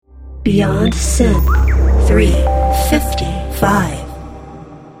Beyond Synth 355.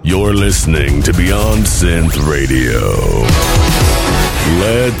 You're listening to Beyond Synth Radio.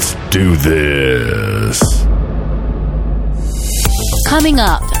 Let's do this. Coming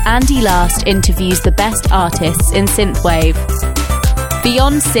up, Andy Last interviews the best artists in synthwave.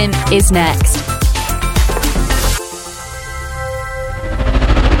 Beyond Synth is next.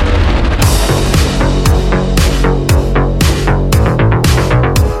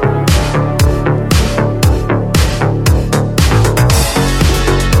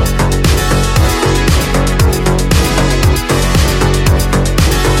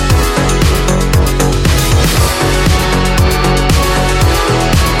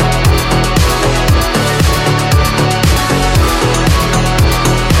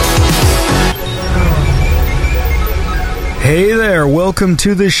 Hey there, welcome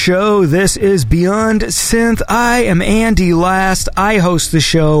to the show. This is Beyond Synth. I am Andy Last. I host the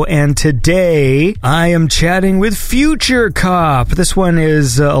show, and today I am chatting with Future Cop. This one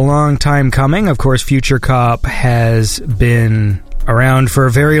is a long time coming. Of course, Future Cop has been around for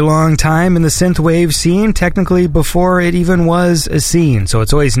a very long time in the synthwave scene, technically before it even was a scene. So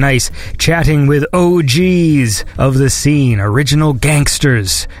it's always nice chatting with OGs of the scene, original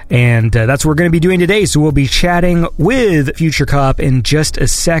gangsters. And that's what we're going to be doing today. So we'll be chatting with Future Cop in just a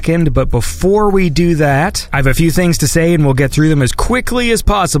second. But before we do that, I have a few things to say and we'll get through them as quickly as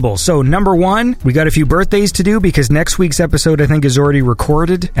possible. So number one, we got a few birthdays to do because next week's episode I think is already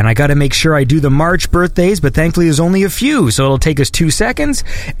recorded. And I got to make sure I do the March birthdays, but thankfully there's only a few. So it'll take us 2 seconds,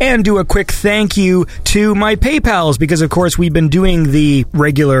 and do a quick thank you to my PayPals, because of course we've been doing the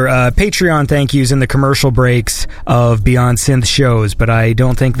regular Patreon thank yous in the commercial breaks of Beyond Synth shows, but I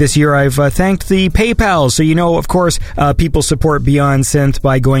don't think this year I've thanked the PayPals. So of course, people support Beyond Synth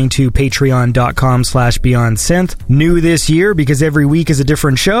by going to patreon.com/BeyondSynth. New this year because every week is a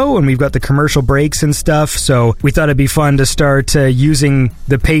different show, and we've got the commercial breaks and stuff, so we thought it'd be fun to start using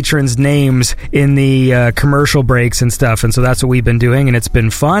the patrons' names in the commercial breaks and stuff, and so that's what we've been doing, and it's been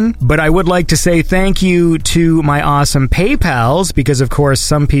fun. But I would like to say thank you to my awesome PayPals, because of course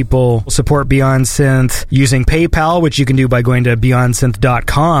some people support Beyond Synth using PayPal, which you can do by going to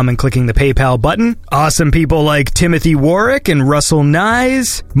BeyondSynth.com and clicking the PayPal button. Awesome people like Timothy Warwick and Russell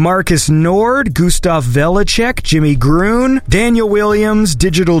Nyes, Marcus Nord, Gustav Velicek, Jimmy Groon, Daniel Williams,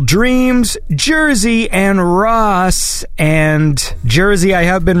 Digital Dreams, Jersey, and Ross. And Jersey, I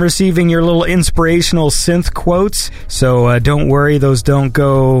have been receiving your little inspirational synth quotes, so don't worry, those don't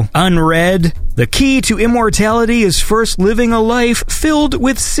go unread. The key to immortality is first living a life filled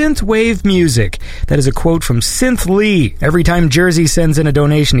with synthwave music. That is a quote from Synth Lee. Every time Jersey sends in a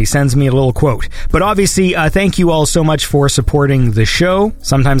donation, he sends me a little quote. But obviously, thank you all so much for supporting the show.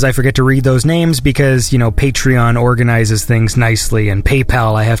 Sometimes I forget to read those names because, Patreon organizes things nicely, and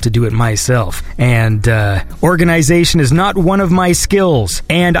PayPal, I have to do it myself. And organization is not one of my skills.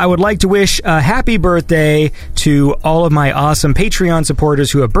 And I would like to wish a happy birthday to all of my awesome Patreon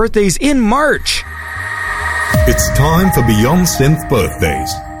supporters who have birthdays in March. It's time for Beyond Synth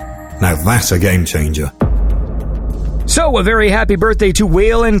birthdays. Now that's a game changer. So, a very happy birthday to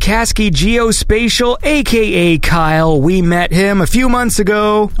Waylon Kasky Geospatial, a.k.a. Kyle. We met him a few months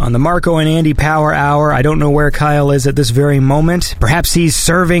ago on the Marco and Andy Power Hour. I don't know where Kyle is at this very moment. Perhaps he's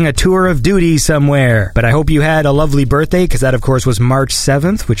serving a tour of duty somewhere. But I hope you had a lovely birthday, because that, of course, was March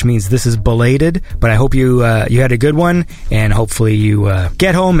 7th, which means this is belated. But I hope you had a good one, and hopefully you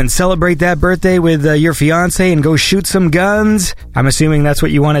get home and celebrate that birthday with your fiance and go shoot some guns. I'm assuming that's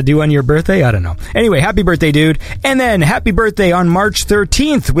what you want to do on your birthday? I don't know. Anyway, happy birthday, dude. And then happy birthday on March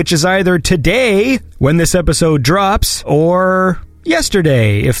 13th, which is either today, when this episode drops, or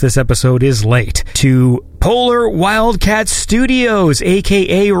yesterday, if this episode is late, to Polar Wildcat Studios,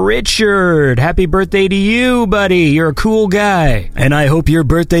 a.k.a. Richard. Happy birthday to you, buddy. You're a cool guy. And I hope your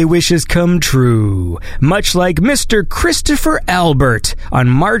birthday wishes come true. Much like Mr. Christopher Albert on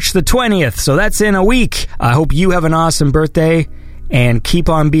March the 20th. So that's in a week. I hope you have an awesome birthday and keep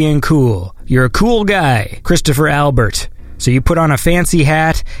on being cool. You're a cool guy, Christopher Albert. So you put on a fancy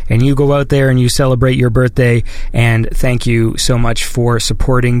hat and you go out there and you celebrate your birthday. And thank you so much for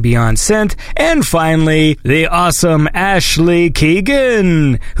supporting Beyond Synth. And finally, the awesome Ashley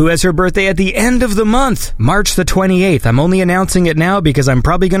Keegan, who has her birthday at the end of the month, March the 28th. I'm only announcing it now because I'm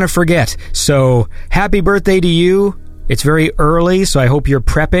probably going to forget. So happy birthday to you. It's very early, so I hope you're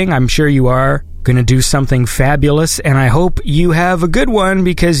prepping. I'm sure you are. Gonna do something fabulous, and I hope you have a good one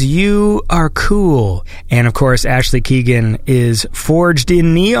because you are cool. And of course, Ashley Keegan is Forged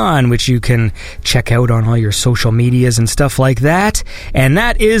in Neon, which you can check out on all your social medias and stuff like that. And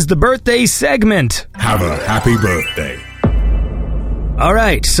that is the birthday segment. Have a happy birthday. All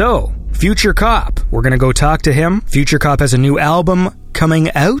right, so Future Cop. We're going to go talk to him. Future Cop has a new album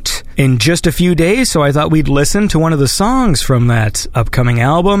coming out in just a few days, so I thought we'd listen to one of the songs from that upcoming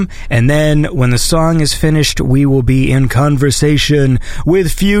album, and then when the song is finished, we will be in conversation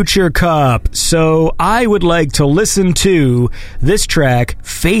with Future Cop. So I would like to listen to this track,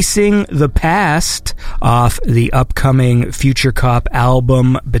 Facing the Past, off the upcoming Future Cop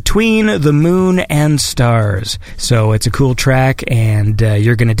album, Between the Moon and Stars. So it's a cool track, and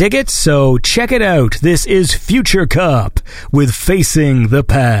you're gonna dig it, so check it out. This is Future Cop with Facing the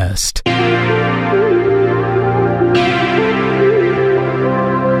Past.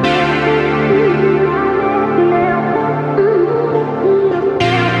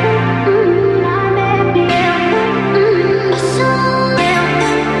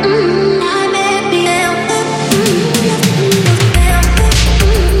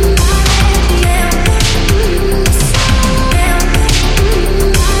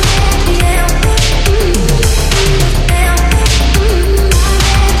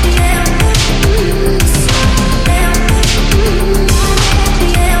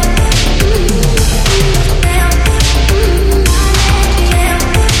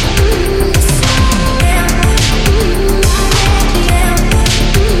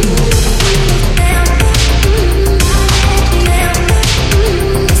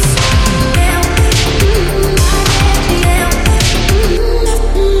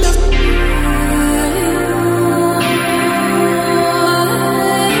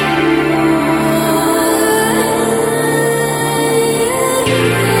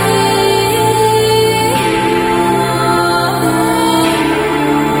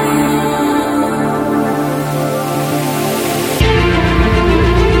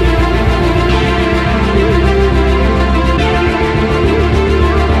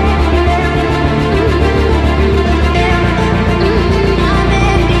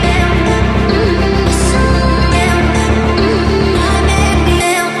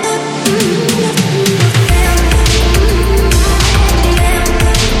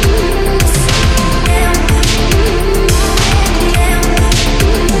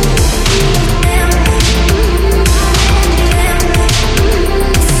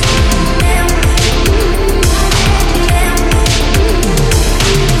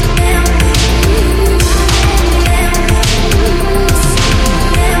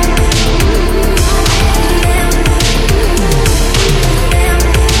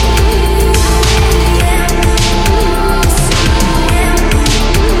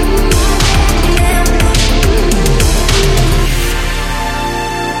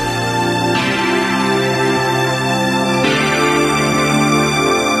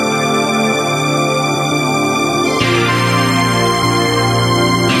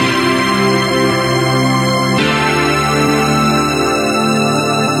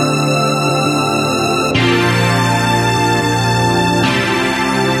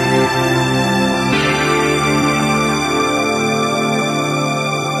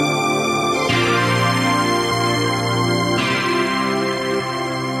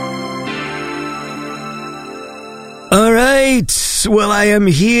 Well, I am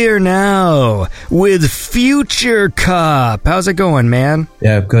here now with Future Cop. How's it going, man?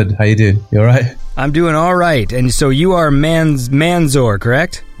 Yeah, good. How you doing? You all right? I'm doing all right. And so you are Manzor,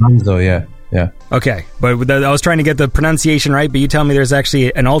 correct? Manzor, yeah. Okay, but I was trying to get the pronunciation right, but you tell me there's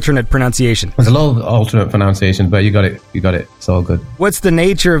actually an alternate pronunciation. There's a lot of alternate pronunciations, but you got it. It's all good. What's the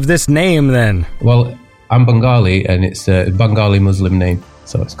nature of this name, then? Well, I'm Bengali, and it's a Bengali Muslim name,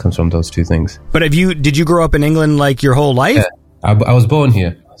 so it comes from those two things. But did you grow up in England like your whole life? Yeah. I was born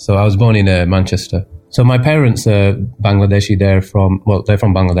here, so I was born in Manchester. So my parents are Bangladeshi. They're from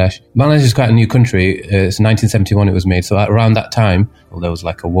Bangladesh. Bangladesh is quite a new country. It's 1971 it was made. So around that time, there was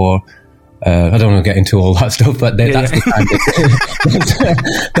like a war. I don't want to get into all that stuff, but that's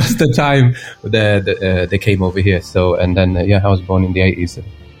the time they came over here. So, and then, I was born in the 80s.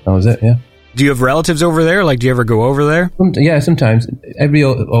 That was it, yeah. Do you have relatives over there? Like, do you ever go over there? Yeah, sometimes. Every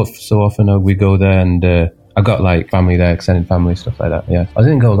so often we go there, and I got like family there, extended family, stuff like that, yeah. I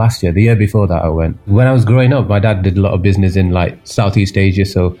didn't go last year. The year before that I went. When I was growing up, my dad did a lot of business in like Southeast Asia,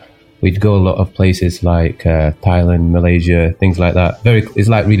 so we'd go a lot of places like Thailand, Malaysia, things like that. It's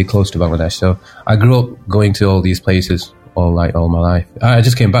like really close to Bangladesh. So I grew up going to all these places all my life. I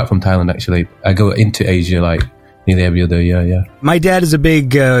just came back from Thailand, actually. I go into Asia like nearly every other year, yeah. My dad is a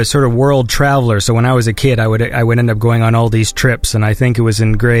big sort of world traveler, so when I was a kid, I would end up going on all these trips, and I think it was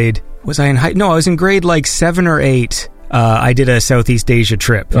in grade... Was I in high... No, I was in grade like 7 or 8. I did a Southeast Asia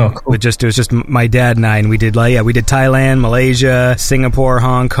trip. Oh, cool. It was just my dad and I, and we did Thailand, Malaysia, Singapore,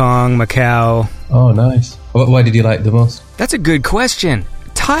 Hong Kong, Macau. Oh, nice. Why did you like the most? That's a good question.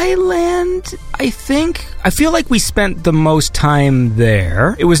 Thailand, I think. I feel like we spent the most time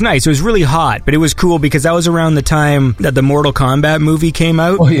there. It was nice. It was really hot, but it was cool because that was around the time that the Mortal Kombat movie came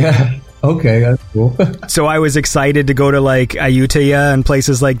out. Oh, yeah. Okay, that's cool. So I was excited to go to like Ayutthaya and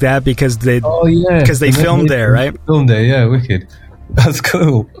places like that because they filmed there, right? Filmed there, yeah, wicked. That's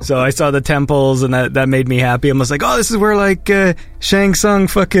cool. So I saw the temples, and that made me happy. I was like, oh, this is where, like, Shang Tsung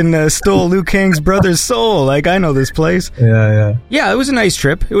fucking stole Liu Kang's brother's soul. Like, I know this place. Yeah. Yeah, it was a nice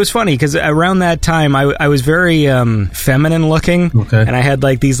trip. It was funny, because around that time, I was very feminine looking. Okay. And I had,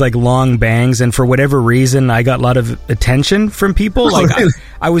 like, these, like, long bangs, and for whatever reason, I got a lot of attention from people. Like, really?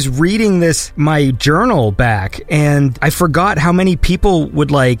 I was reading my journal back, and I forgot how many people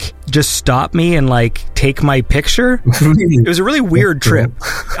would, like, just stop me and, like, take my picture. It was a really weird trip.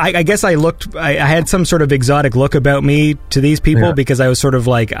 I guess I had some sort of exotic look about me to these people because I was sort of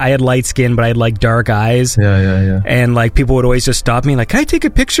like, I had light skin, but I had like dark eyes. Yeah. And like people would always just stop me like, can I take a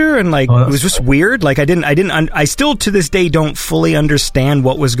picture? And like, it was just weird. Like I still to this day don't fully understand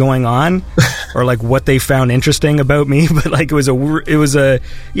what was going on or like what they found interesting about me. But like, that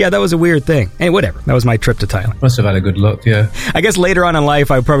was a weird thing. Hey, whatever. That was my trip to Thailand. Must have had a good look, yeah. I guess later on in life,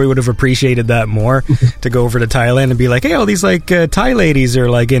 I probably would have appreciated that more to go over to Thailand and be like, hey, all these like Thai ladies are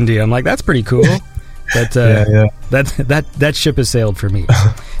like India. I'm like, that's pretty cool. But that ship has sailed for me.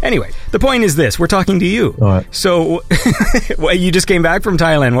 Anyway, the point is this: we're talking to you. All right. So, you just came back from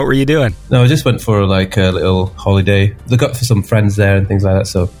Thailand. What were you doing? No, I just went for like a little holiday. I got for some friends there and things like that.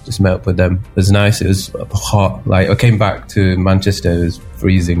 So just met up with them. It was nice. It was hot. Like I came back to Manchester. It was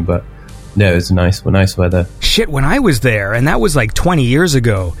freezing, but. No, it was nice weather. Shit, when I was there, and that was like 20 years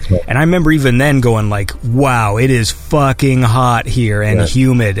ago, and I remember even then going like, wow, it is fucking hot here and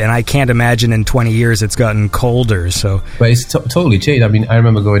humid, and I can't imagine in 20 years it's gotten colder, so... But it's totally changed. I mean, I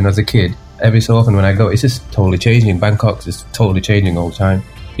remember going as a kid, every so often when I go, it's just totally changing. Bangkok's just totally changing all the time.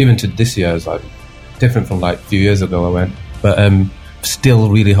 Even to this year, it's like different from like a few years ago I went. But still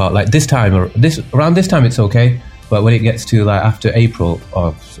really hot. Like around this time it's okay. But when it gets to like after April,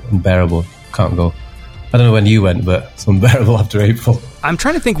 it's unbearable. Can't go. I don't know when you went, but it's unbearable after April. I'm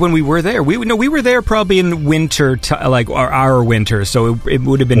trying to think when we were there. We were there probably in winter, like our winter. So it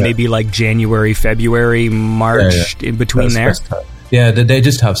would have been maybe like January, February, March in between there. Yeah, they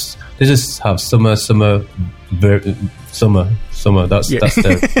just have summer. That's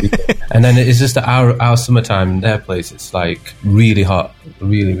the and then it's just our summertime in their place. It's like really hot,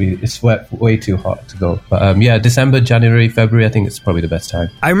 really. It's way too hot to go. But December, January, February. I think it's probably the best time.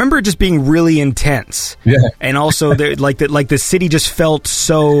 I remember it just being really intense. Yeah, and also the city just felt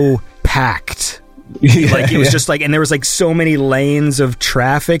so packed. Like it was just like, and there was like so many lanes of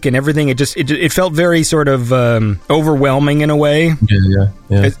traffic and everything. It felt very sort of overwhelming in a way.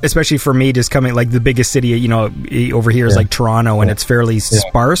 Yeah. Especially for me, just coming like the biggest city, over here is like Toronto, and it's fairly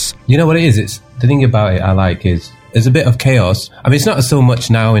sparse. You know what it is? It's the thing about it I like is there's a bit of chaos. I mean, it's not so much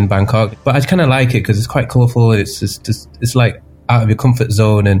now in Bangkok, but I kind of like it because it's quite colourful. It's like out of your comfort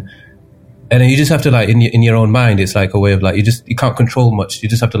zone and then you just have to like in your own mind, it's like a way of like you can't control much. You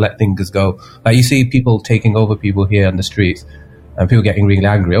just have to let things go. Like you see people taking over people here on the streets, and people getting really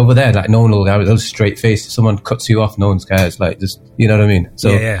angry. Over there, like no one will have a straight face. If someone cuts you off, no one cares. Like just you know what I mean. So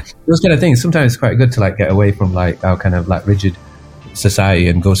those kind of things. Sometimes it's quite good to like get away from like our kind of like rigid society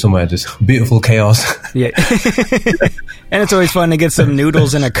and go somewhere just beautiful chaos. Yeah, and it's always fun to get some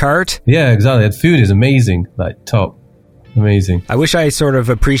noodles in a cart. Yeah, exactly. The food is amazing. Like top. Amazing. I wish I sort of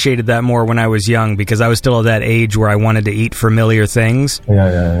appreciated that more when I was young because I was still at that age where I wanted to eat familiar things.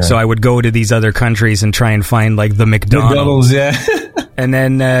 Yeah. So I would go to these other countries and try and find like the McDonald's. And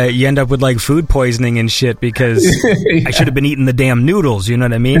then you end up with like food poisoning and shit because I should have been eating the damn noodles, you know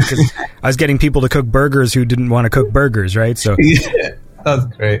what I mean? Because I was getting people to cook burgers who didn't want to cook burgers, right? So that's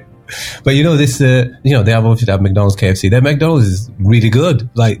great. But this, they obviously have McDonald's, KFC. Their McDonald's is really good.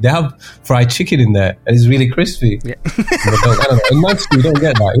 Like they have fried chicken in there, and it's really crispy. Yeah. I don't know. In Manchester, you don't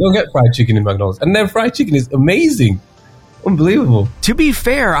get that. You don't get fried chicken in McDonald's, and their fried chicken is amazing. Unbelievable. To be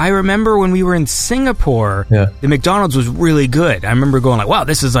fair, I remember when we were in Singapore, the McDonald's was really good. I remember going like, wow,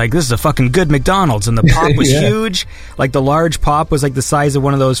 this is a fucking good McDonald's. And the pop was huge. Like the large pop was like the size of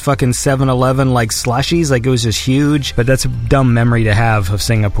one of those fucking 7-Eleven like slushies. Like it was just huge. But that's a dumb memory to have of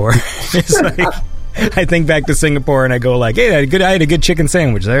Singapore. It's like, I think back to Singapore and I go like, hey, I had a good chicken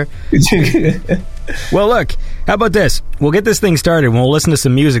sandwich there. Well, look, how about this? We'll get this thing started and we'll listen to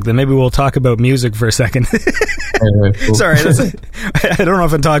some music. Then maybe we'll talk about music for a second. Cool. Sorry, I don't know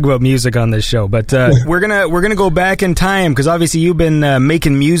if I talk about music on this show, but we're gonna go back in time because obviously you've been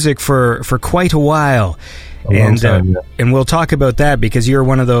making music for quite a while. a long time, yeah. And we'll talk about that because you're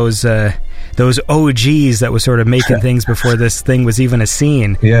one of those OGs that was sort of making things before this thing was even a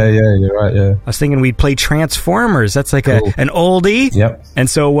scene. Yeah, you're right, yeah. I was thinking we'd play Transformers. That's like an oldie. Yep. And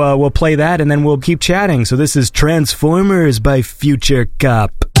so we'll play that and then we'll keep chatting. So this is Transformers by Future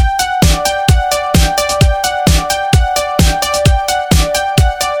Cop.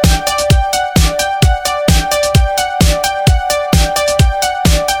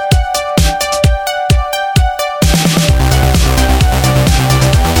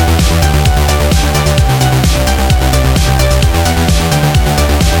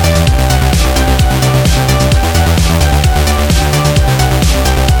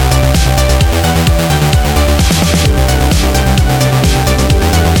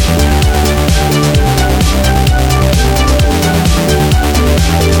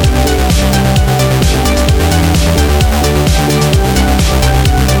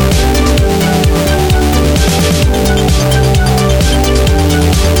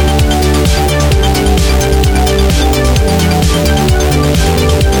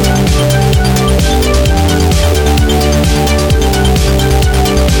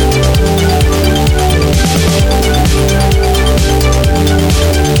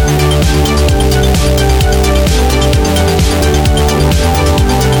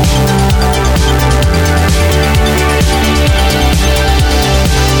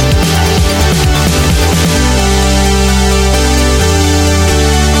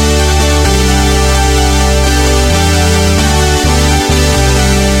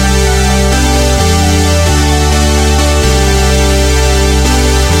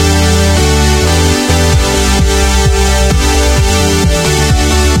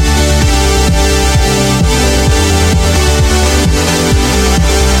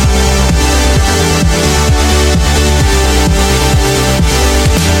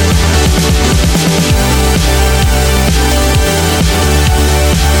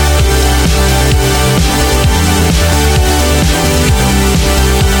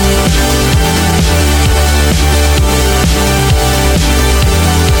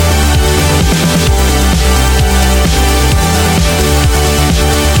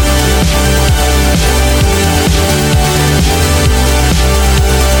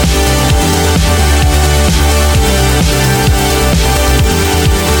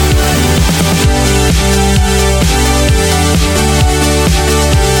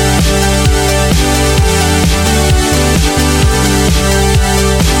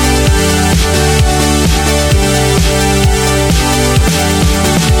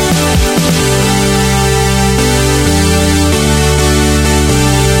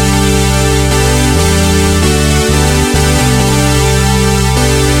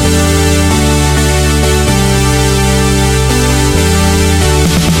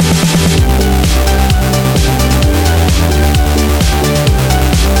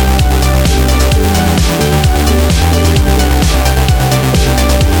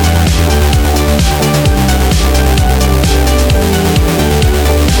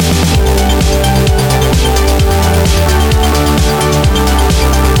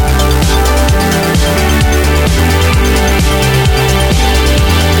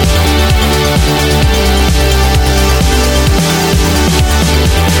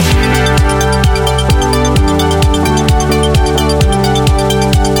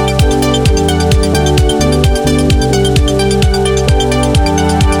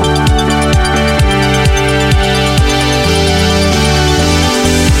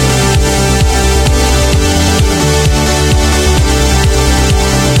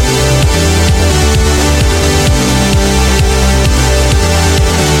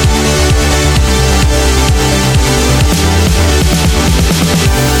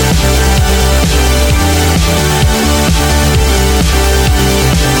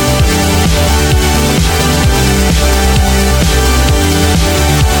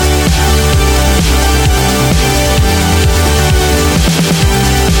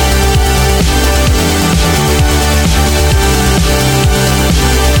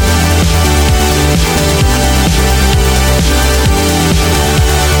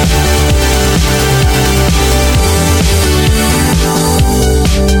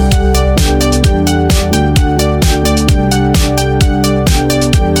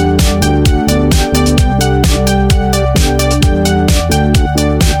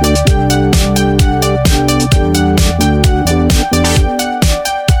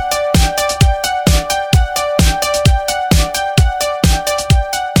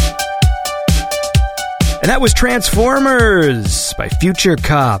 And that was Transformers by Future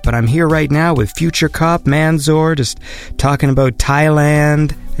Cop. And I'm here right now with Future Cop Manzoor, just talking about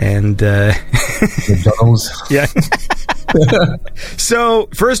Thailand And McDonald's. Yeah. So,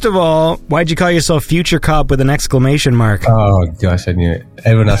 first of all, why'd you call yourself Future Cop with an exclamation mark? Oh gosh, I knew it.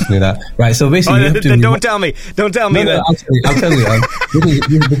 Everyone asked me that. Right, so basically, don't tell me. Don't tell me that. I'll tell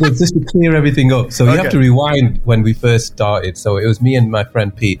you. Because just to clear everything up, so you have to rewind when we first started. So it was me and my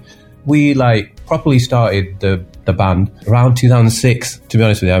friend Pete. We properly started the band around 2006. To be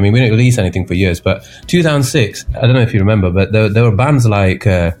honest with you, I mean, we didn't release anything for years, but 2006. I don't know if you remember, but there were bands like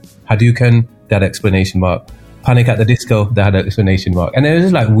Hadouken, they had exclamation mark. Panic at the Disco, they had an exclamation mark. And there was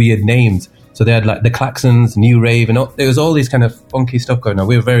just like weird names. So they had like the Klaxons, New Rave, and there was all these kind of funky stuff going on.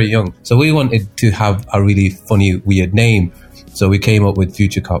 We were very young. So we wanted to have a really funny, weird name. So we came up with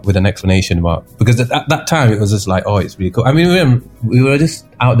Future Cop with an exclamation mark. Because at that time, it was just like, oh, it's really cool. I mean, we were just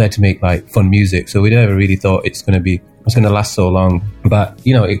out there to make like fun music. So we never really thought it's going to last so long. But,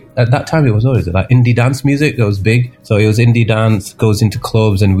 you know, at that time, it was always like indie dance music that was big. So it was indie dance, goes into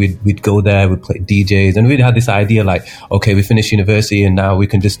clubs, and we'd go there, we'd play DJs. And we'd had this idea like, okay, we finished university and now we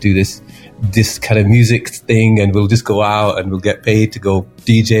can just do this kind of music thing, and we'll just go out and we'll get paid to go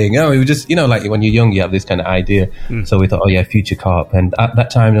DJing. Oh, we were just, you know, like when you're young, you have this kind of idea. So we thought, oh yeah, Future Cop. And at that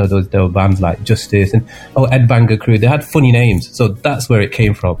time, you know, there were bands like Justice and Ed Banger Crew. They had funny names. So that's where it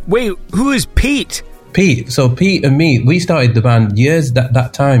came from. Wait, who is Pete? So Pete and me, we started the band years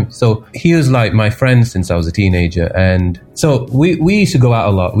that time. So he was like my friend since I was a teenager. And so we used to go out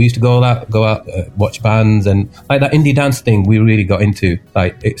a lot. We used to go out, watch bands, and like that indie dance thing we really got into.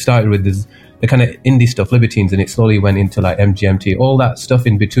 Like it started with the kind of indie stuff, Libertines, and it slowly went into like MGMT, all that stuff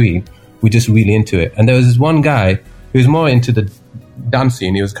in between. We're just really into it. And there was this one guy who was more into the dance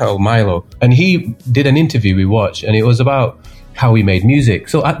scene. He was called Milo. And he did an interview we watched, and it was about how we made music.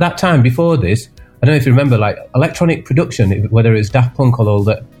 So at that time, before this, I don't know if you remember, like electronic production, whether it's Daft Punk or all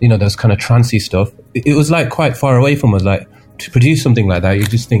that, you know, those kind of trancey stuff. It was like quite far away from us. Like to produce something like that, you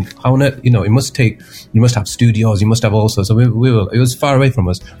just think, how on earth, you know, you must have studios, you must have also. So it was far away from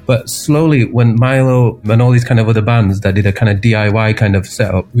us. But slowly, when Milo and all these kind of other bands that did a kind of DIY kind of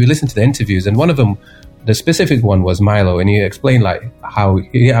setup, we listened to the interviews, and one of them, the specific one, was Milo, and he explained like how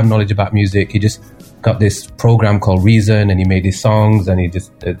he had knowledge about music. He just got this program called Reason, and he made these songs, and he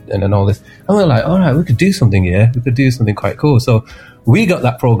just and all this. And we're like, all right, we could do something here. We could do something quite cool. So we got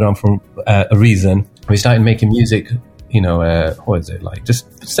that program from Reason. We started making music, you know, what is it, like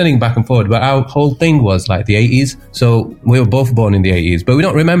just sending back and forward. But our whole thing was like the 80s. So we were both born in the 80s, but we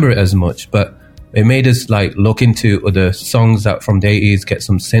don't remember it as much. But it made us like look into other songs that from the 80s, get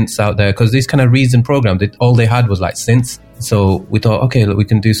some synths out there, because these kind of Reason programs, all they had was like synths. So we thought, okay, look, we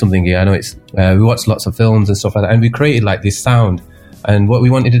can do something here. I know it's, we watched lots of films and stuff like that, and we created like this sound. And what we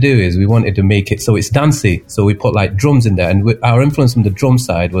wanted to do is we wanted to make it so it's dancey. So we put like drums in there, and our influence from the drum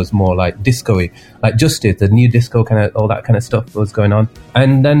side was more like disco-y, like Justice, the new disco kind of, all that kind of stuff was going on.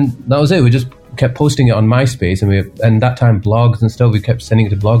 And then that was it. We just kept posting it on MySpace, and that time blogs and stuff, we kept sending it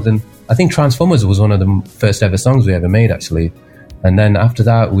to blogs. And I think Transformers was one of the first ever songs we ever made, actually. And then after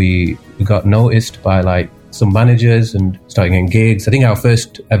that, we got noticed by like some managers and started getting gigs. I think our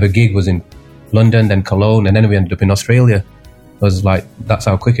first ever gig was in London, then Cologne, and then we ended up in Australia. It was like, that's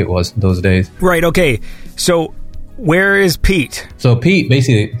how quick it was those days. Right, okay. So where is Pete? So Pete,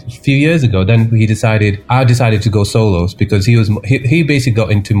 basically, a few years ago, then I decided to go solos, because he basically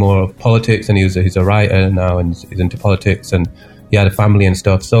got into more of politics, and he's a writer now, and he's into politics, and he had a family and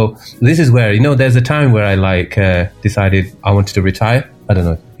stuff. So this is where, you know, there's a time where I decided I wanted to retire. I don't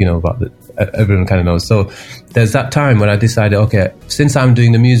know if you know about it. Everyone kind of knows. So there's that time when I decided, okay, since I'm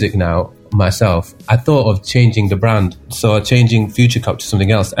doing the music now myself, I thought of changing the brand. So changing Future Cop to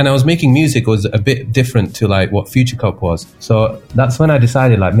something else. And I was making music was a bit different to like what Future Cop was. So that's when I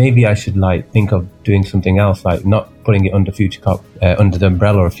decided like maybe I should like think of doing something else, like not putting it under Future Cop, under the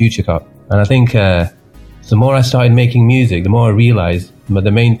umbrella of Future Cop. And I think the more I started making music, the more I realized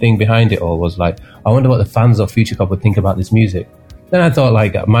the main thing behind it all was like, I wonder what the fans of Future Cop would think about this music. Then I thought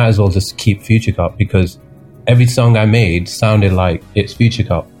like I might as well just keep Future Cop, because every song I made sounded like it's Future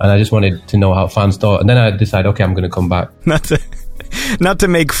Cop, and I just wanted to know how fans thought. And then I decided, okay, I'm going to come back. Not to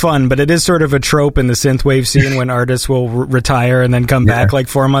make fun, but it is sort of a trope in the synthwave scene when artists will retire and then come back like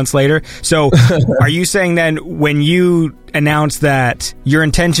 4 months later. So are you saying then when you announced that your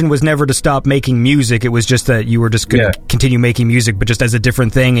intention was never to stop making music, it was just that you were just going to continue making music, but just as a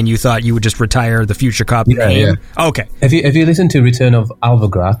different thing, and you thought you would just retire the Future Cop name? Yeah. Okay. If you listen to Return of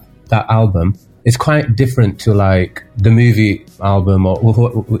Alvagrath, that album, it's quite different to like the movie album or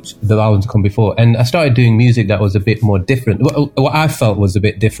which the albums come before. And I started doing music that was a bit more different. What I felt was a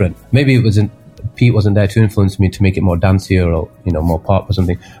bit different. Maybe Pete wasn't there to influence me to make it more dancier or, you know, more pop or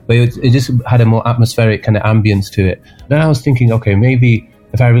something. But it just had a more atmospheric kind of ambience to it. Then I was thinking, okay, maybe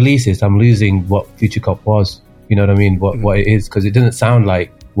if I release this, I'm losing what Future Cop was. You know what I mean? What it is, because it doesn't sound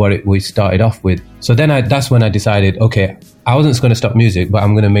like what we started off with. So then that's when I decided, okay, I wasn't going to stop music, but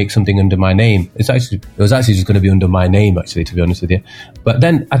I'm going to make something under my name. It was actually just going to be under my name, actually, to be honest with you. But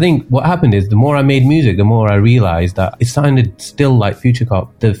then I think what happened is the more I made music, the more I realized that it sounded still like Future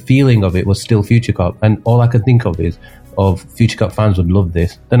Cop. The feeling of it was still Future Cop. And all I could think of is, Future Cop fans would love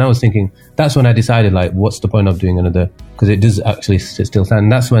this. Then I was thinking, that's when I decided, like, what's the point of doing another? Because it does actually still sound.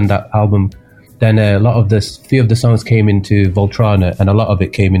 And that's when that album, then a lot of few of the songs came into Voltrana, and a lot of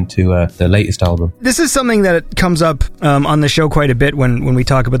it came into the latest album. This is something that comes up on the show quite a bit when we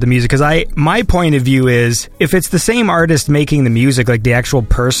talk about the music, because my point of view is, if it's the same artist making the music, like the actual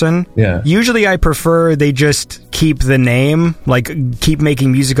person, usually I prefer they just keep the name, like keep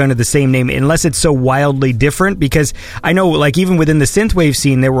making music under the same name, unless it's so wildly different. Because I know, like, even within the synthwave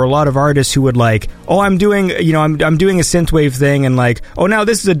scene, there were a lot of artists who would like, oh, I'm doing a synthwave thing, and like, oh, now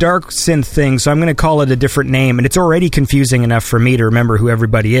this is a dark synth thing, so I'm going to call it a different name, and it's already confusing enough for me to remember who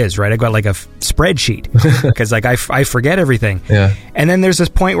everybody is, right? I got like a spreadsheet because like I forget everything. Yeah. And then there's this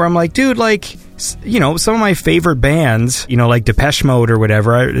point where I'm like, dude, like, you know, some of my favorite bands, you know, like Depeche Mode or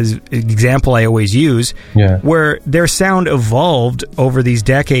whatever, is an example I always use, where their sound evolved over these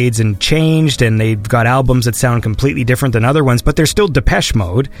decades and changed, and they've got albums that sound completely different than other ones, but they're still Depeche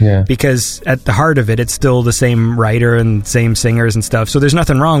Mode, because at the heart of it, it's still the same writer and same singers and stuff. So there's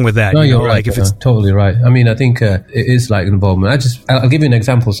nothing wrong with that. No, you're right. Like, if it's totally right. I mean, I think it is like involvement. I'll give you an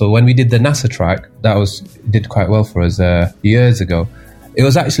example. So when we did the NASA track, that did quite well for us years ago. It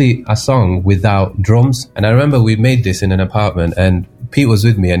was actually a song without drums. And I remember we made this in an apartment, and Pete was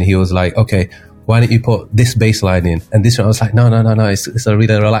with me, and he was like, okay, why don't you put this bass line in? And this one, I was like, no, it's a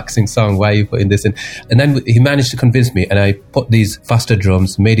really relaxing song. Why are you putting this in? And then he managed to convince me, and I put these faster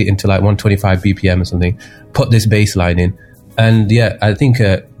drums, made it into like 125 BPM or something, put this bass line in. And yeah, I think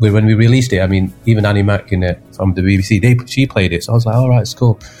when we released it, I mean, even Annie Mac from the BBC, she played it. So I was like, all right, it's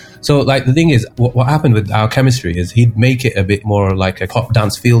cool. So like the thing is, what happened with our chemistry is he'd make it a bit more like a pop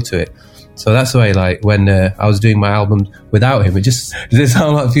dance feel to it. So that's why, like, when I was doing my album without him, it just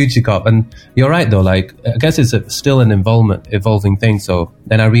sounded like Future Cop. And you're right, though. Like, I guess it's still an evolving thing. So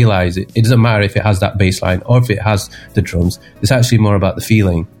then I realized it doesn't matter if it has that bass line or if it has the drums. It's actually more about the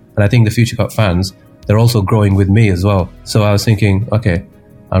feeling. And I think the Future Cop fans, they're also growing with me as well. So I was thinking, okay,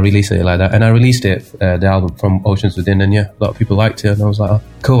 I'll release it like that. And I released it, the album From Oceans Within, and yeah, a lot of people liked it. And I was like, oh,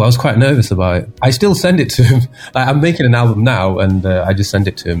 cool. I was quite nervous about it. I still send it to him. Like, I'm making an album now, and I just send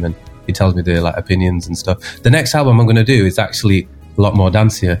it to him, and he tells me the like opinions and stuff. The next album I'm going to do is actually a lot more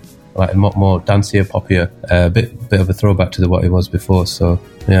dancier, like a lot more dancier, poppier, a bit of a throwback to what it was before. So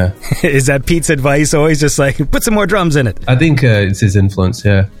yeah. Is that Pete's advice? Always just like, put some more drums in it. I think it's his influence.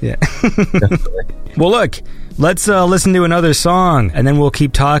 Yeah. Definitely. Well, look, let's listen to another song, and then we'll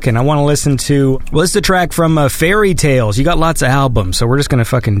keep talking. I want to listen to, the track from Fairy Tales. You got lots of albums, so we're just going to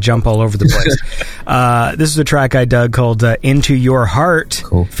fucking jump all over the place. This is a track I dug called Into Your Heart,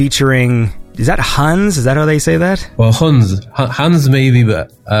 cool. Featuring, is that Hans? Is that how they say that? Well, Hans maybe,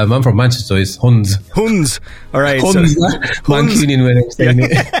 but I'm from Manchester, so it's Huns. Huns. All right. Huns. Mancunian way of saying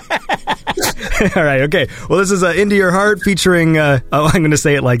it. All right, okay. Well, this is Into Your Heart featuring, I'm going to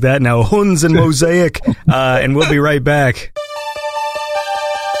say it like that now, Huns and Mosaic, and we'll be right back.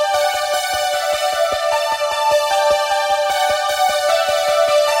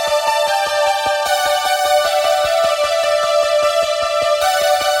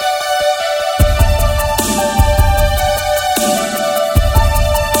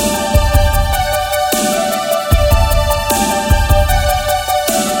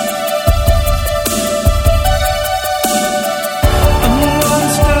 One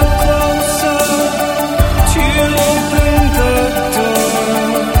step closer to open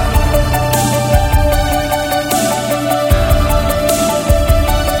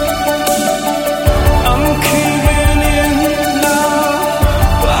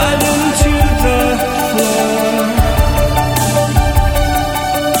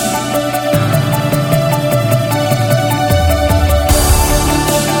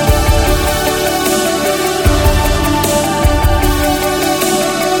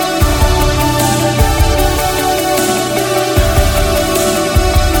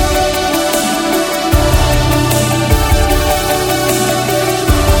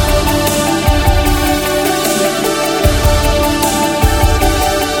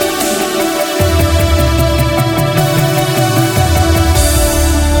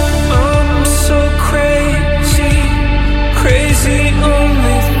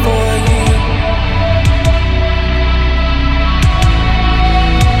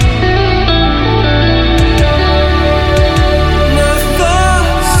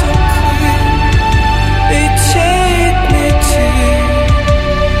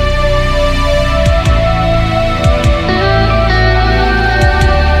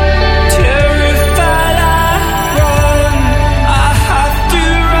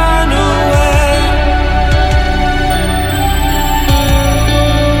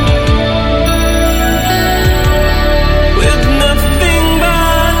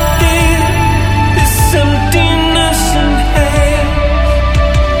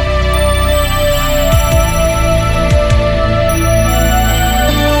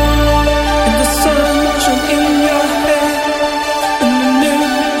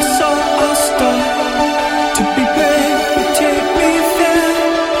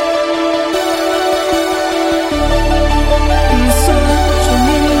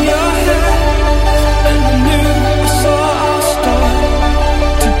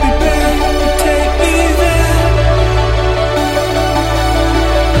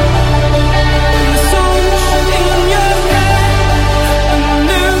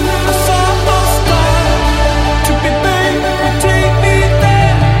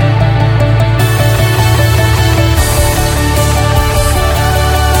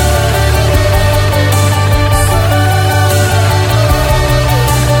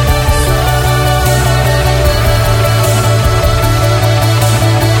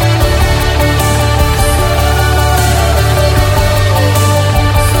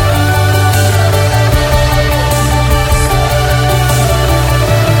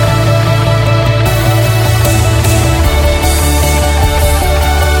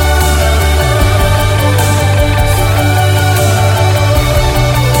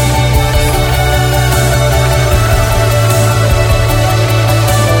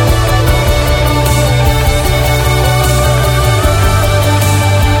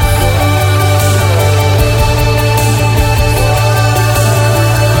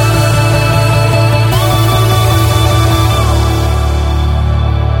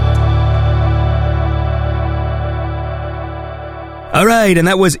right, and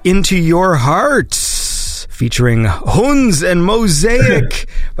that was Into Your Hearts, featuring Huns and Mosaic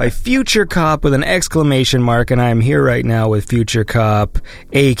by Future Cop with an exclamation mark, and I'm here right now with Future Cop,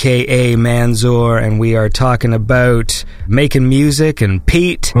 a.k.a. Manzoor, and we are talking about making music and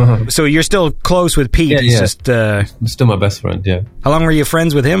Pete. So you're still close with Pete. Yeah, He's yeah. just, He's still my best friend, yeah. how long were you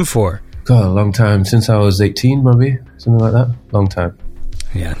friends with him for? God, a long time. Since I was 18, maybe. Something like that. Long time.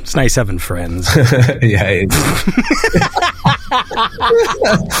 Yeah, it's nice having friends. Yeah, it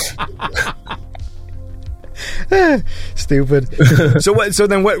is. Stupid. So what? So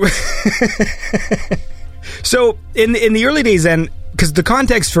then what? So in the early days, then, because the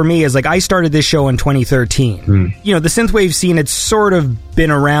context for me is like I started this show in 2013. You know, the synthwave scene had sort of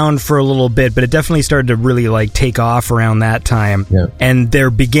been around for a little bit, but it definitely started to really like take off around that time. Yeah. And there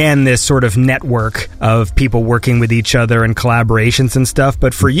began this sort of network of people working with each other and collaborations and stuff.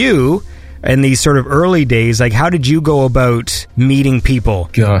 But for you, in these sort of early days, like how did you go about meeting people?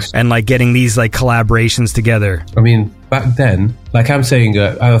 Gosh. And like getting these like collaborations together? I mean, back then, like I'm saying,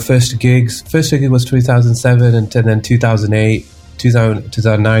 our first gig was 2007, and then 2008,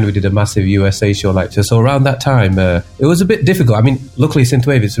 2009, we did a massive USA show. So around that time, it was a bit difficult. I mean, luckily,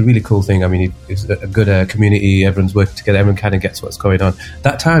 synthwave, it's a really cool thing. I mean, it's a good community. Everyone's working together. Everyone kind of gets what's going on.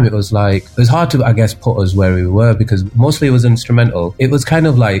 That time, it was hard to, I guess, put us where we were because mostly it was instrumental. It was kind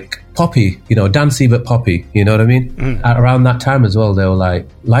of like poppy, you know, dancey but poppy. You know what I mean? Around that time as well, they were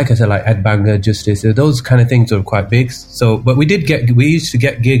like I said, like Ed Banger, Justice. Those kind of things were quite big. So, but we used to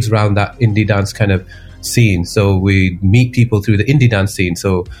get gigs around that indie dance kind of scene. So we meet people through the indie dance scene.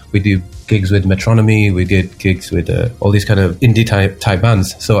 So we do gigs with Metronomy, we did gigs with all these kind of indie type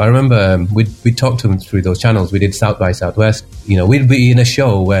bands. So I remember we talked to them through those channels. We did South by Southwest. You know, we'd be in a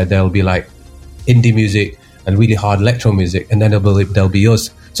show where there'll be like indie music and really hard electro music, and then there'll be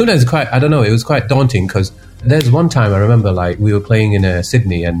us. Sometimes it was quite daunting because there's one time I remember like we were playing in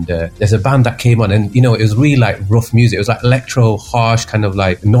Sydney, and there's a band that came on, and you know, it was really like rough music. It was like electro, harsh, kind of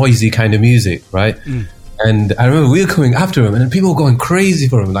like noisy kind of music, right? And I remember we were coming after him, and then people were going crazy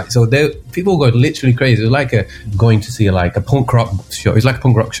for him. Like, so people were going literally crazy. It was like going to see like a punk rock show. It was like a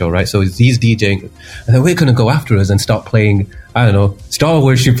punk rock show, right? So he's DJing, and then we're going to go after us and start playing, I don't know, Star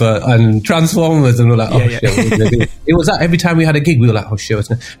Worshipper and Transformers, and we're like, shit, what are we gonna do? It was that every time we had a gig, we were like, oh shit.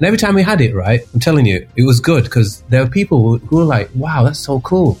 And every time we had it, right, I'm telling you, it was good because there were people who were like, wow, that's so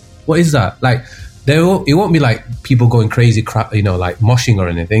cool. What is that? Like, it won't be like people going crazy crap, you know, like moshing or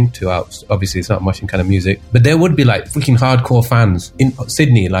anything. Obviously, it's not moshing kind of music, but there would be like freaking hardcore fans in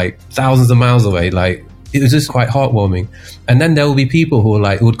Sydney, like thousands of miles away. Like, it was just quite heartwarming. And then there will be people who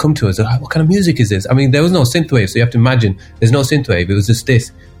would come to us and like, what kind of music is this? I mean, there was no synthwave, so you have to imagine there's no synthwave. It was just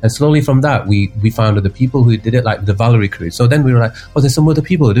this. And slowly from that, we found other people who did it, like the Valerie crew. So then we were like, oh, there's some other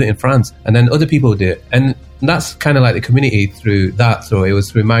people who do it in France. And then other people did it. And that's kind of like the community through that. So it was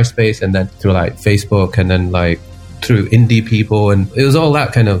through MySpace, and then through like Facebook, and then like through indie people. And it was all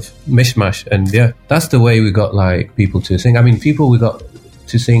that kind of mishmash. And yeah, that's the way we got like people to sing. I mean, people we got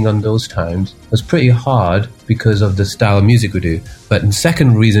to sing on those times was pretty hard because of the style of music we do. But the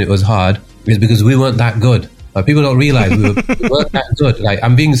second reason it was hard is because we weren't that good. Like, people don't realize we weren't that good. Like,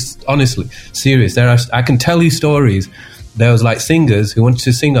 I'm being honestly serious. I can tell you stories. There was like singers who wanted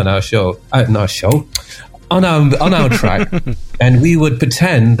to sing on our show, on our track, and we would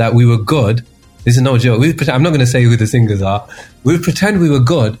pretend that we were good. This is no joke. I'm not going to say who the singers are. We would pretend we were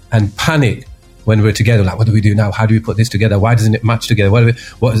good and panic when we were together. Like, what do we do now? How do we put this together? Why doesn't it match together?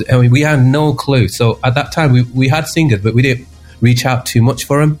 We had no clue. So at that time, we had singers, but we didn't reach out too much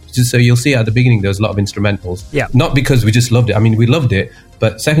for them. Just so you'll see at the beginning, there was a lot of instrumentals. Yeah. Not because we just loved it. I mean, we loved it.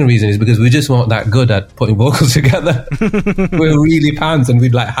 But second reason is because we just weren't that good at putting vocals together. We were really pants, and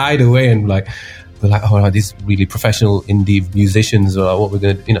we'd like hide away and like, we're like, oh, these really professional indie musicians, or what we're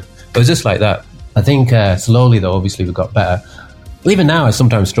going to, you know. It was just like that. I think slowly, though, obviously we got better. Even now, I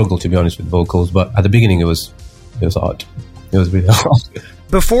sometimes struggle, to be honest, with vocals. But at the beginning, it was hard. It was really hard.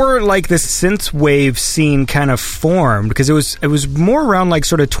 Before like this synthwave scene kind of formed, because it was more around like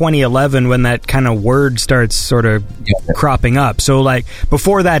sort of 2011 when that kind of word starts sort of cropping up. So like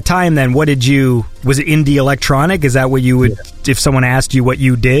before that time, then was it indie electronic? Is that what you would, if someone asked you what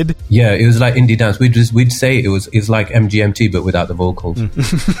you did? Yeah, it was like indie dance. We'd say it's like MGMT but without the vocals.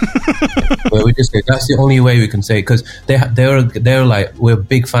 Well, we just say that's the only way we can say it, because they're like, we're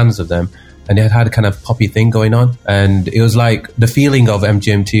big fans of them. And they had a kind of poppy thing going on, and it was like the feeling of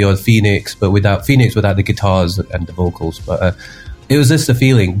MGMT or Phoenix, but without the guitars and the vocals. But It was just a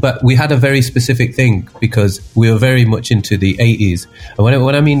feeling, but we had a very specific thing because we were very much into the 80s. And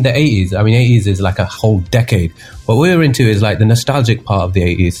when I mean the 80s, I mean 80s is like a whole decade. What we were into is like the nostalgic part of the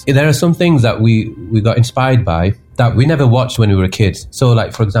 80s. There are some things that we got inspired by that we never watched when we were kids. So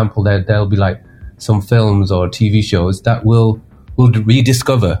like, for example, there'll be like some films or TV shows that we'll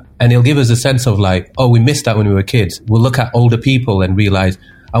rediscover, and it'll give us a sense of like, oh, we missed that when we were kids. We'll look at older people and realize,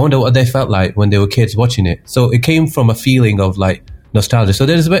 I wonder what they felt like when they were kids watching it. So it came from a feeling of like nostalgia. So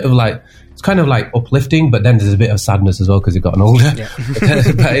there's a bit of like, it's kind of like uplifting, but then there's a bit of sadness as well because you've gotten older. Yeah.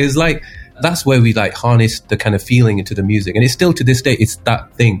 But it was like, that's where we like harnessed the kind of feeling into the music. And it's still to this day, it's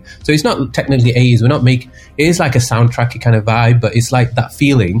that thing. So it's not technically 80s. It is like a soundtracky kind of vibe, but it's like that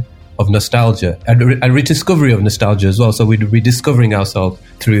feeling of nostalgia, a rediscovery of nostalgia as well. So we're rediscovering ourselves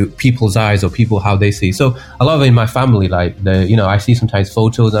through people's eyes or people how they see. So a lot of it in my family, like I see sometimes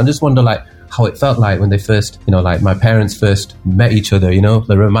photos and I just wonder like how it felt like when they first, like my parents first met each other,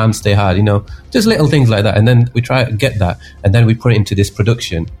 the romance they had, just little things like that. And then we try to get that and then we put it into this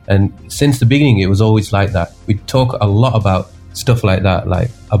production. And since the beginning, it was always like that. We talk a lot about stuff like that,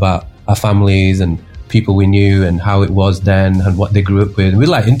 like about our families and people we knew and how it was then and what they grew up with. And we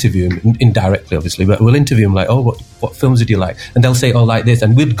like interview them indirectly, obviously, but we'll interview them like, oh, what films did you like? And they'll say, oh, like this.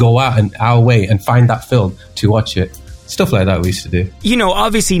 And we'd go out and our way and find that film to watch it. Stuff like that we used to do.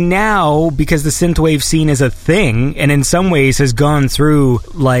 Obviously now, because the synthwave scene is a thing, and in some ways has gone through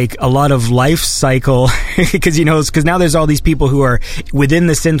like a lot of life cycle, because now there's all these people who are within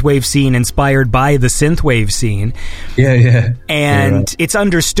the synthwave scene, inspired by the synthwave scene. Yeah. And right. It's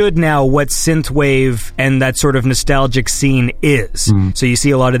understood now what synthwave and that sort of nostalgic scene is. So you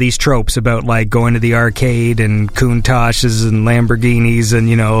see a lot of these tropes about like going to the arcade and Countach's and Lamborghinis and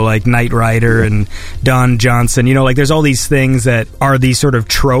like Knight Rider and Don Johnson. Like there's all these things that are these sort of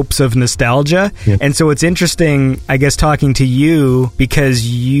tropes of nostalgia. Yeah. And so it's interesting, I guess, talking to you because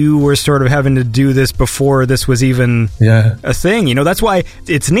you were sort of having to do this before this was even a thing. That's why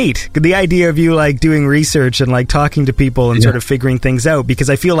it's neat. The idea of you like doing research and like talking to people and sort of figuring things out,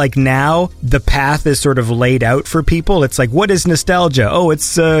 because I feel like now the path is sort of laid out for people. It's like, what is nostalgia? Oh,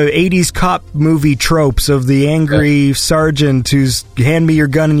 it's 80s cop movie tropes of the angry sergeant who's hand me your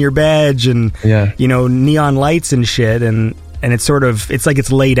gun and your badge and neon lights and shit. And it's like it's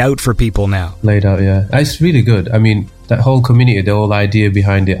laid out for people now. Laid out, yeah. It's really good. I mean, that whole community, the whole idea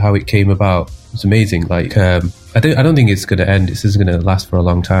behind it, how it came about, it's amazing. Like, I don't think it's going to end. This is going to last for a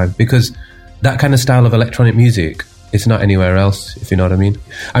long time because that kind of style of electronic music, it's not anywhere else, if you know what I mean.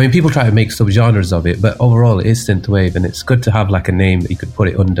 I mean, people try to make subgenres of it, but overall it is synthwave, and it's good to have like a name that you could put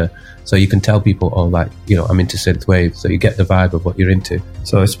it under, so you can tell people, oh, like, I'm into synthwave, so you get the vibe of what you're into.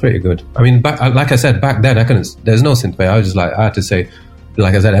 So it's pretty good. I mean, like I said, back then there's no synthwave. I was just like, I had to say,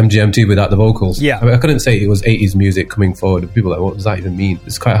 like I said, MGMT without the vocals. Yeah. I mean, I couldn't say it was 80s music coming forward. People are like, what does that even mean?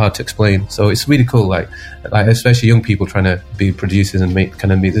 It's quite hard to explain. So it's really cool, like especially young people trying to be producers and make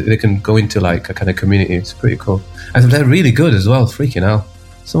kind of music. They can go into like a kind of community. It's pretty cool. And they're really good as well, freaking hell.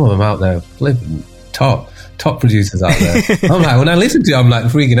 Some of them out there, top producers out there. I'm like, when I listen to it, I'm like,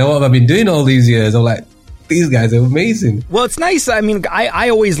 freaking hell, what have I been doing all these years? I'm like, these guys are amazing. Well, it's nice. I mean, I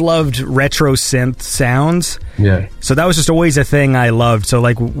always loved retro synth sounds. Yeah. So that was just always a thing I loved. So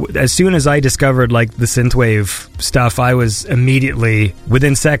like as soon as I discovered like the synthwave stuff, I was immediately,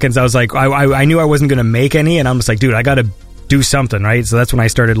 within seconds, I was like, I knew I wasn't going to make any, and I'm just like, dude, I got to do something, right? So that's when I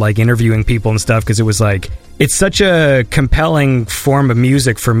started like interviewing people and stuff, because it was like, it's such a compelling form of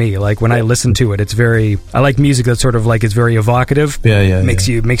music for me. Like when I listen to it, I like music that sort of like is very evocative. Yeah. Makes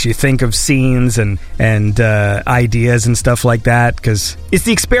you think of scenes and ideas and stuff like that, because it's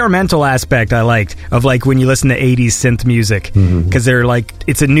the experimental aspect I liked of like when you listen to 80s synth music, because they're like,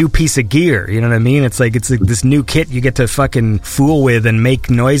 it's a new piece of gear, you know what I mean? It's like this new kit you get to fucking fool with and make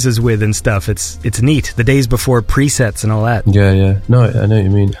noises with and stuff. It's neat. The days before presets and all that. Yeah. No, I know what you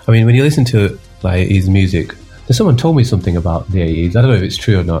mean. I mean, when you listen to like 80s music, someone told me something about the 80s. I don't know if it's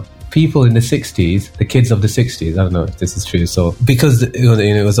true or not. People in the 60s, the kids of the 60s, I don't know if this is true. So because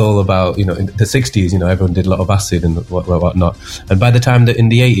it was all about, in the 60s, everyone did a lot of acid and whatnot. And by the time that in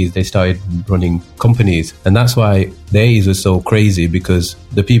the 80s, they started running companies. And that's why the 80s was so crazy, because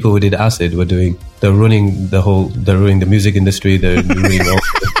the people who did acid they're running the music industry. They're doing all.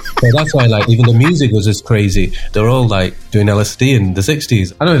 So that's why, like, even the music was just crazy. They're all like doing LSD in the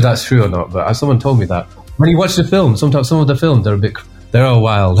 60s. I don't know if that's true or not, but someone told me that. When you watch the film, sometimes some of the films they're all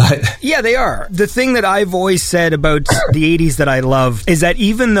wild. Yeah, they are. The thing that I've always said about the 80s that I love is that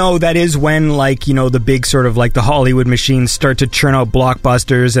even though that is when, like, the big sort of like the Hollywood machines start to churn out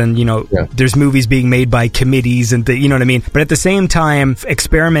blockbusters and, there's movies being made by committees and you know what I mean? But at the same time,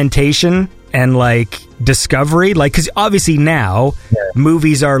 experimentation and like discovery, like, because obviously now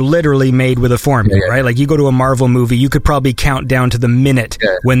movies are literally made with a formula, right? Like you go to a Marvel movie, you could probably count down to the minute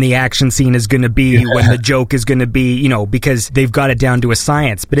when the action scene is going to be, when the joke is going to be, you know, because they've got it down to a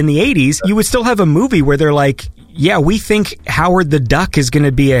science. But in the 80s, you would still have a movie where they're like, yeah, we think Howard the Duck is going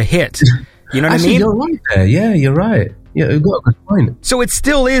to be a hit. You know what I mean? You're right there. Yeah, you're right. Yeah, you've got a good point. So it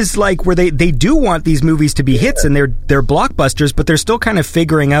still is like where they do want these movies to be hits and they're blockbusters, but they're still kind of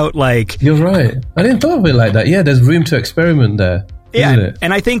figuring out like... You're right. I didn't thought of it like that. Yeah, there's room to experiment there. Yeah,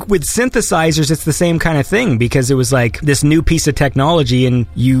 and I think with synthesizers, it's the same kind of thing because it was like this new piece of technology and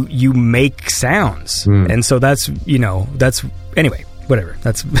you make sounds. And so that's, you know, that's... Anyway, whatever.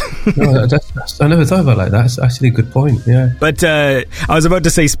 That's... No, I never thought about it like that. That's actually a good point, yeah. But I was about to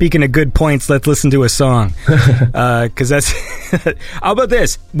say, speaking of good points, let's listen to a song. Because that's... How about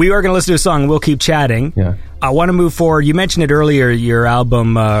this? We are going to listen to a song. We'll keep chatting. Yeah. I want to move forward. You mentioned it earlier, your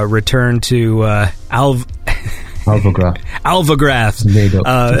album Return to Alvagraph.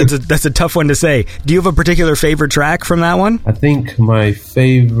 That's a tough one to say. Do you have a particular favorite track from that one? I think my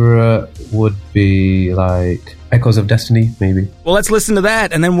favorite would be like Echoes of Destiny, maybe. Well, let's listen to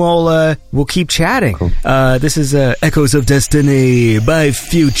that, and then we'll keep chatting. Cool. This is Echoes of Destiny by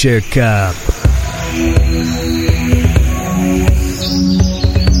Future Cop.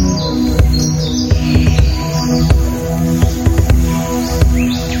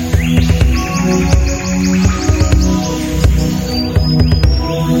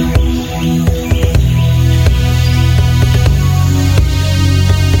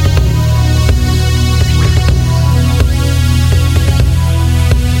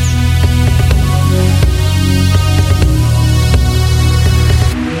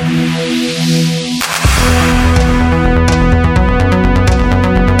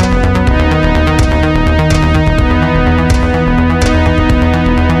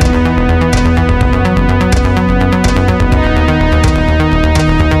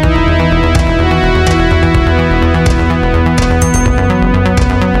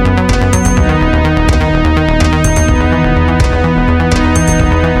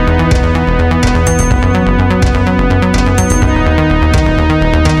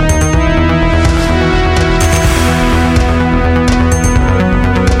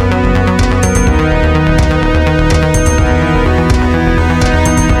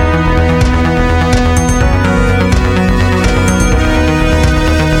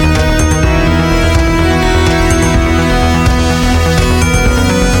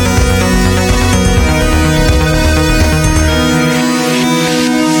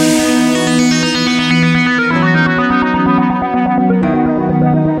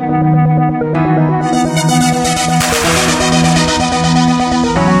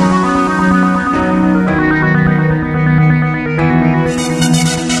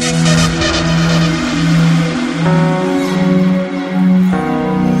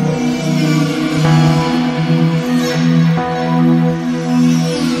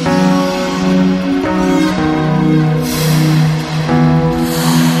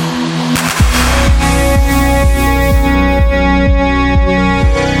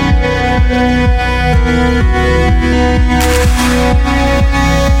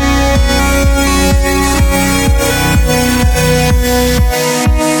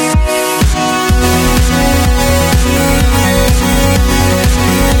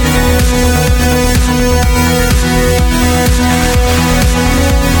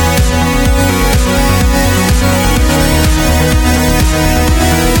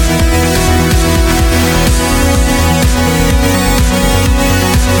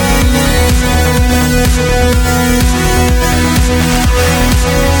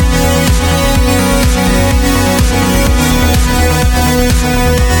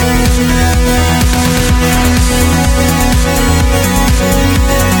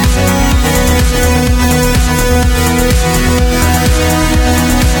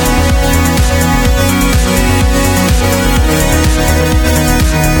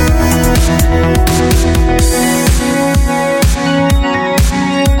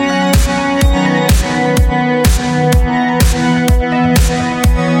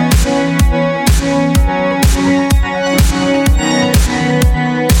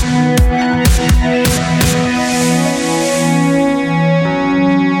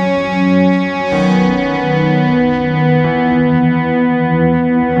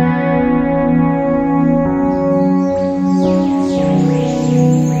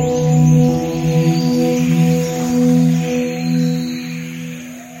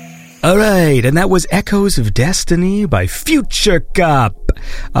 All right, and that was Echoes of Destiny by Future Cop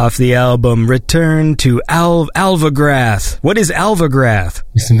off the album Return to Alvagrath. What is Alvagrath?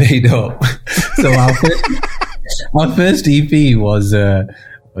 It's made up. So our first EP was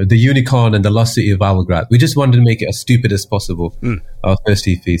The Unicorn and the Lost City of Alvagrath. We just wanted to make it as stupid as possible, our first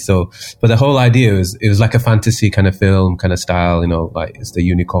EP. So, but the whole idea was, it was like a fantasy kind of film, kind of style, you know, like it's the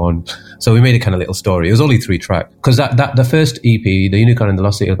unicorn. So we made a kind of little story. It was only 3 tracks. Because the first EP, The Unicorn and the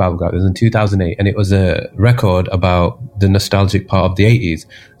Lost City of Alvagrath, was in 2008, and it was a record about the nostalgic part of the 80s.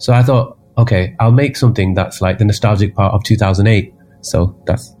 So I thought, okay, I'll make something that's like the nostalgic part of 2008. So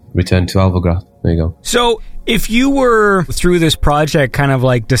that's Return to Alvagrath. There you go. So if you were through this project kind of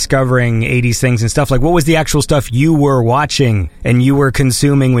like discovering 80s things and stuff, like what was the actual stuff you were watching and you were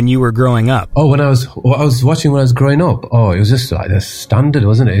consuming when you were growing up? Oh, what I was watching when I was growing up. Oh, it was just like the standard,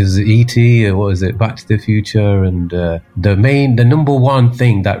 wasn't it? It was E.T., what was it? Back to the Future. And the number one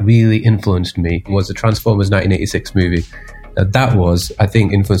thing that really influenced me was the Transformers 1986 movie. That was, I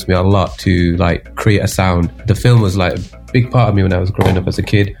think, influenced me a lot to like create a sound. The film was like a big part of me when I was growing up as a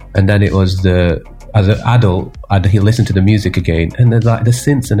kid. And then it was as an adult, I'd listen to the music again, and then like the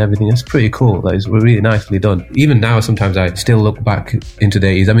synths and everything. It's pretty cool. Like, it's really nicely done. Even now, sometimes I still look back into the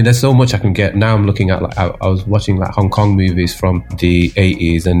 80s. I mean, there's so much I can get. Now I'm looking at, like, I was watching like Hong Kong movies from the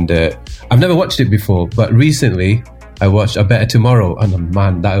 80s, and I've never watched it before, but recently I watched A Better Tomorrow, and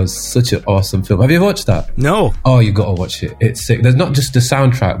man, that was such an awesome film. Have you ever watched that? No. Oh, you got to watch it. It's sick. There's not just the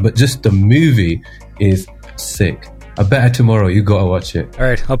soundtrack, but just the movie is sick. A Better Tomorrow, you gotta watch it. All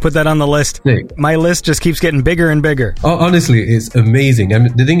right, I'll put that on the list. Sick. My list just keeps getting bigger and bigger. Oh, honestly, it's amazing. I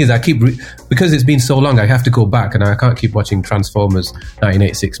mean, the thing is, I keep because it's been so long, I have to go back, and I can't keep watching Transformers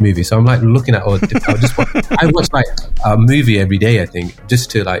 1986 movie. So I'm like looking at I watch like a movie every day, I think,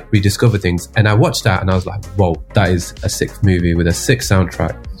 just to like rediscover things. And I watched that, and I was like, whoa, that is a sick movie with a sick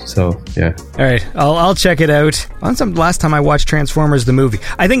soundtrack. So yeah. All right, I'll check it out. Last time I watched Transformers the movie,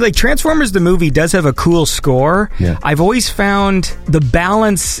 I think like Transformers the movie does have a cool score. Yeah. I've always found the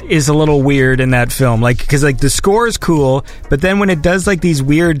balance is a little weird in that film, like because like the score is cool, but then when it does like these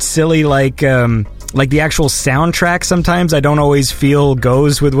weird, silly like the actual soundtrack, sometimes I don't always feel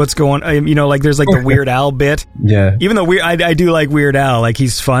goes with what's going on. You know, like there's like the Weird Al bit. Yeah. Even though I do like Weird Al, like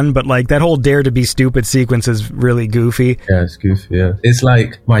he's fun, but like that whole Dare to Be Stupid sequence is really goofy. Yeah, it's goofy. Yeah, it's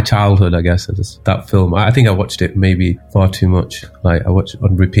like my childhood, I guess. That film. I think I watched it maybe far too much. Like I watched it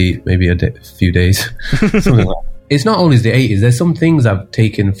on repeat maybe a few days, something like that. It's not always the 80s. There's some things I've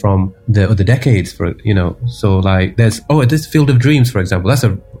taken from the other decades, for So like there's this Field of Dreams, for example. That's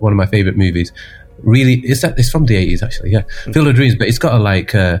one of my favorite movies. Really, it's from the 80s actually. Yeah, Field of Dreams, but it's got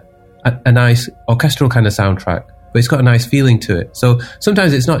a nice orchestral kind of soundtrack, but it's got a nice feeling to it. So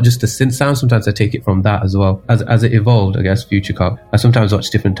sometimes it's not just the synth sound. Sometimes I take it from that as well. As it evolved, I guess, Future Cop, I sometimes watch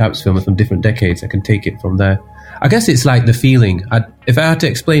different types of films from different decades. I can take it from there. I guess it's like the feeling. If I had to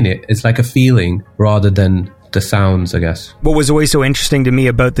explain it, it's like a feeling rather than the sounds, I guess. What was always so interesting to me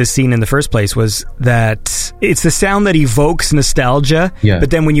about this scene in the first place was that it's the sound that evokes nostalgia, but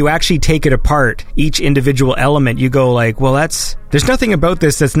then when you actually take it apart, each individual element, you go like, well, there's nothing about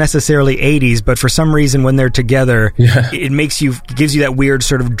this that's necessarily 80s, but for some reason when they're together, it gives you that weird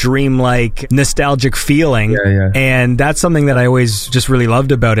sort of dreamlike nostalgic feeling. And that's something that I always just really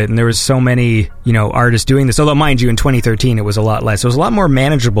loved about it. And there was so many, artists doing this. Although mind you, in 2013, it was a lot less. It was a lot more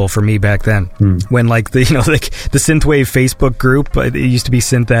manageable for me back then when like the Synthwave Facebook group, it used to be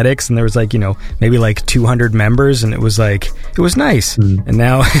Synthetics, and there was like, maybe like 200 members, and it was nice. And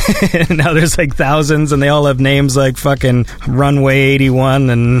now there's like thousands, and they all have names like fucking Runway 81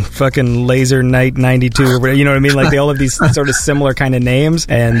 and fucking Laser Night 92, or whatever, you know what I mean? Like they all have these sort of similar kind of names,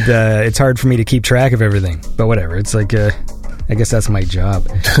 and it's hard for me to keep track of everything. But whatever, it's like I guess that's my job.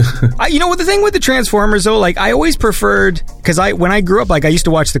 What the thing with the Transformers though, like I always preferred, because when I grew up, like I used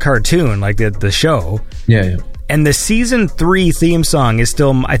to watch the cartoon, like the show. Yeah. And the season 3 theme song is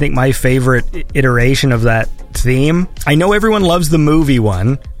still, I think, my favorite iteration of that theme. I know everyone loves the movie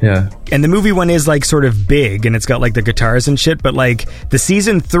one. Yeah. And the movie one is like sort of big and it's got like the guitars and shit, but like the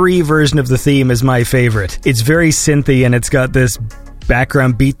season 3 version of the theme is my favorite. It's very synthy and it's got this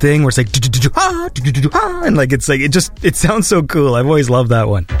background beat thing where it's like and like it's like it sounds so cool. I've always loved that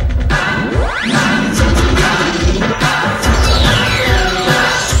one.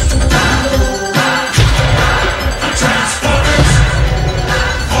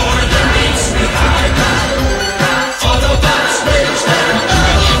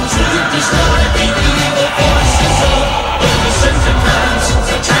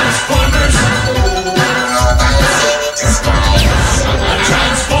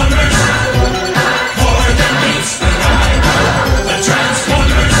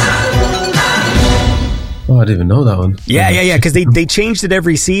 Oh, I didn't even know that one. Yeah, because they changed it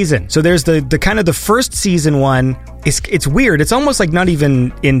every season. So there's the kind of the first season one. It's weird. It's almost like not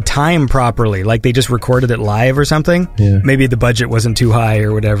even in time properly. Like they just recorded it live or something. Yeah. Maybe the budget wasn't too high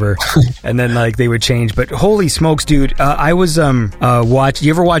or whatever. And then like they would change. But holy smokes, dude! I was watch.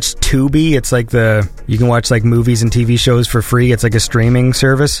 You ever watch Tubi? It's like you can watch like movies and TV shows for free. It's like a streaming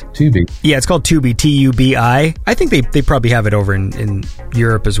service. Tubi. Yeah, it's called Tubi. Tubi. I think they probably have it over in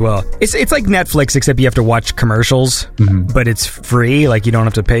Europe as well. It's like Netflix, except you have to watch commercials, but it's free. Like you don't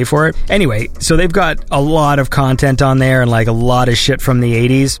have to pay for it. Anyway, so they've got a lot of content on there and like a lot of shit from the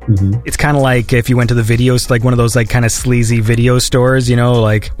 80s. It's kind of like if you went to the videos, like one of those like kind of sleazy video stores, you know,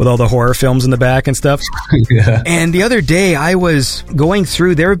 like with all the horror films in the back and stuff. Yeah. And the other day I was going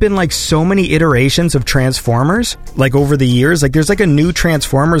through, there have been like so many iterations of Transformers, like over the years. Like there's like a new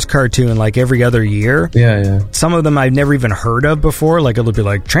Transformers cartoon like every other year. Yeah. Some of them I've never even heard of before. Like it'll be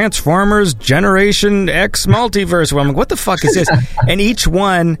like Transformers Generation X Multiverse. Well, I'm like, what the fuck is this? And each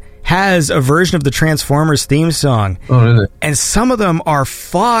one has a version of the Transformers theme song. Oh, really? And some of them are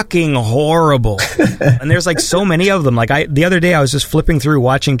fucking horrible. And there's like so many of them. Like the other day I was just flipping through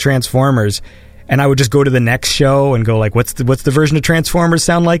watching Transformers, and I would just go to the next show and go like, what's the version of Transformers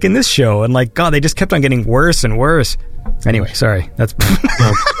sound like in this show? And like, God, they just kept on getting worse and worse. Anyway, sorry. That's...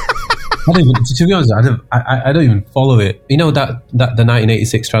 I don't even, to be honest, I don't even follow it. You know, that the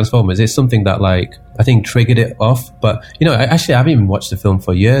 1986 Transformers is something that like I think triggered it off. But you know, I haven't even watched the film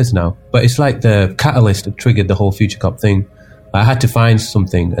for years now. But it's like the catalyst that triggered the whole Future Cop thing. I had to find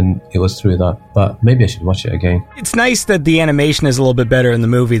something, and it was through that. But maybe I should watch it again. It's nice that the animation is a little bit better in the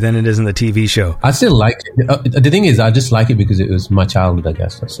movie than it is in the TV show. I still like it. The thing is, I just like it because it was my childhood, I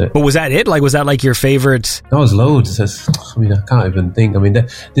guess. That's it. But was that it? Like, was that like your favorite? That was loads. I mean, I can't even think. I mean, the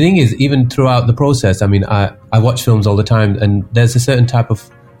thing is, even throughout the process, I mean, I watch films all the time, and there's a certain type of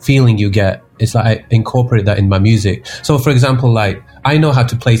feeling you get. It's like I incorporate that in my music. So, for example, like I know how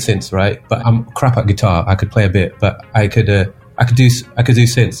to play synths, right? But I'm crap at guitar. I could play a bit, but I could do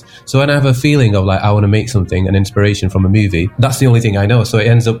synths. So when I have a feeling of like I want to make something, an inspiration from a movie, that's the only thing I know. So it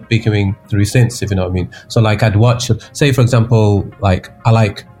ends up becoming through synths, if you know what I mean. So like I'd watch, say for example, like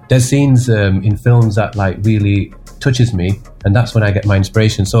there's scenes in films that like really touches me, and that's when I get my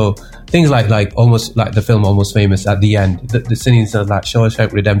inspiration. So things like almost like the film Almost Famous at the end, the scenes of like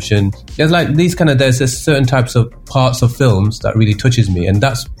Shawshank Redemption. There's like there's just certain types of parts of films that really touches me, and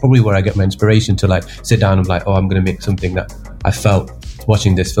that's probably where I get my inspiration to like sit down and like, oh, I'm going to make something that I felt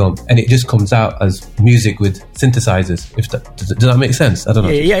watching this film, and it just comes out as music with synthesizers. Does that make sense? I don't know.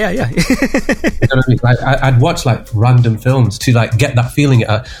 Yeah. You know what I mean? Like, I'd watch like random films to like get that feeling.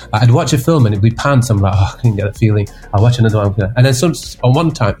 I'd watch a film and it'd be pants. I'm like, oh, I couldn't get that feeling. I'll watch another one, and then on one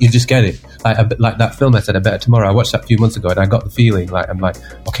time you just get it. Like that film I said, I Better Tomorrow. I watched that a few months ago, and I got the feeling. Like I'm like,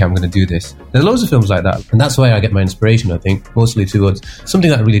 okay, I'm going to do this. There's loads of films like that, and that's why I get my inspiration. I think mostly towards something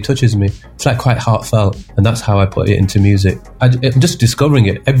that really touches me. It's like quite heartfelt, and that's how I put it into music. I'm just discovering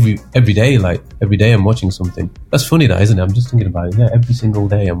it every day. Like every day I'm watching something. That's funny, that isn't it? I'm just thinking about it. Yeah, every single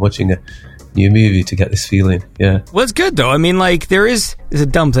day I'm watching a new movie to get this feeling. Yeah. Well, it's good though. I mean, like it's a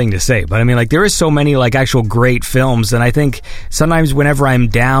dumb thing to say, but I mean, like there is so many like actual great films, and I think sometimes whenever I'm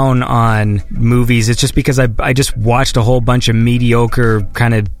down on movies, it's just because I just watched a whole bunch of mediocre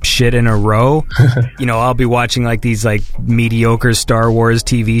kind of shit in a row. You know, I'll be watching like these like mediocre Star Wars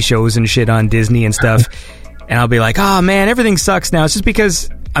TV shows and shit on Disney and stuff. And I'll be like, oh man, everything sucks now. It's just because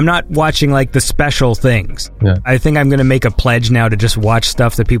I'm not watching like the special things. Yeah. I think I'm going to make a pledge now to just watch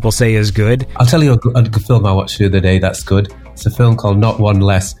stuff that people say is good. I'll tell you a good film I watched the other day that's good. It's a film called Not One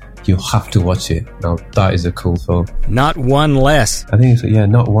Less. You have to watch it. Now, that is a cool film. Not One Less. I think it's,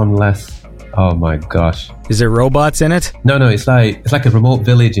 Not One Less. Oh my gosh. Is there robots in it? No, it's like a remote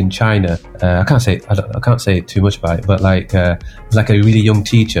village in China. I can't say too much about it, but like it's like a really young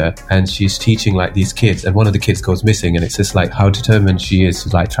teacher, and she's teaching like these kids, and one of the kids goes missing, and it's just like how determined she is to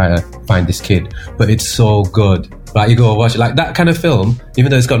like try to find this kid. But it's so good. Like you go watch it, like that kind of film,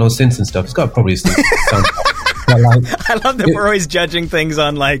 even though it's got no synths and stuff, it's got probably soundtrack. Like, I love that we're always judging things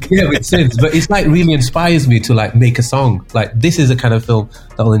on like with synths, but it's like really inspires me to like make a song. Like this is a kind of film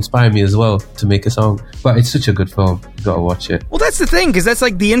that will inspire me as well to make a song. But it's such a good film. You gotta watch it. Well, that's the thing, because that's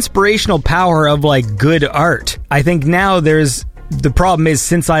like the inspirational power of like good art. I think now the problem is,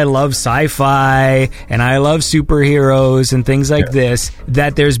 since I love sci-fi and I love superheroes and things like this,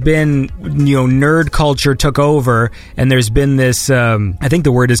 that there's been, nerd culture took over, and there's been this, I think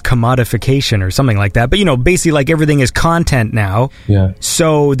the word is commodification or something like that. But, basically like everything is content now. Yeah.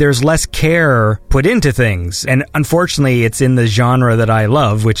 So there's less care put into things. And unfortunately, it's in the genre that I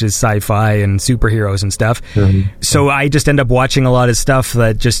love, which is sci-fi and superheroes and stuff. Mm-hmm. So I just end up watching a lot of stuff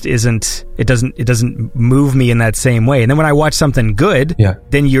that just isn't it doesn't move me in that same way. And then when I watch something good,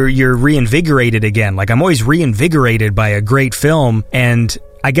 then you're reinvigorated again. Like, I'm always reinvigorated by a great film, and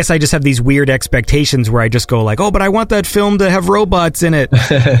I guess I just have these weird expectations where I just go like, oh, but I want that film to have robots in it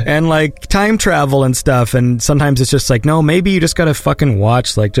and like time travel and stuff. And sometimes it's just like, no, maybe you just got to fucking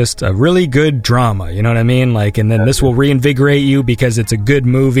watch like just a really good drama. You know what I mean? Like, and then this will reinvigorate you because it's a good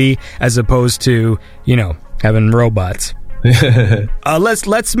movie as opposed to, you know, having robots.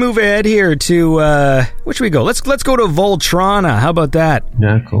 Let's move ahead here to where should we go? Let's go to Voltrona. How about that?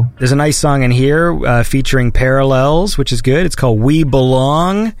 Yeah, cool. There's a nice song in here featuring Parallels, which is good. It's called We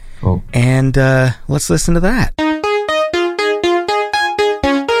Belong. Oh. And let's listen to that.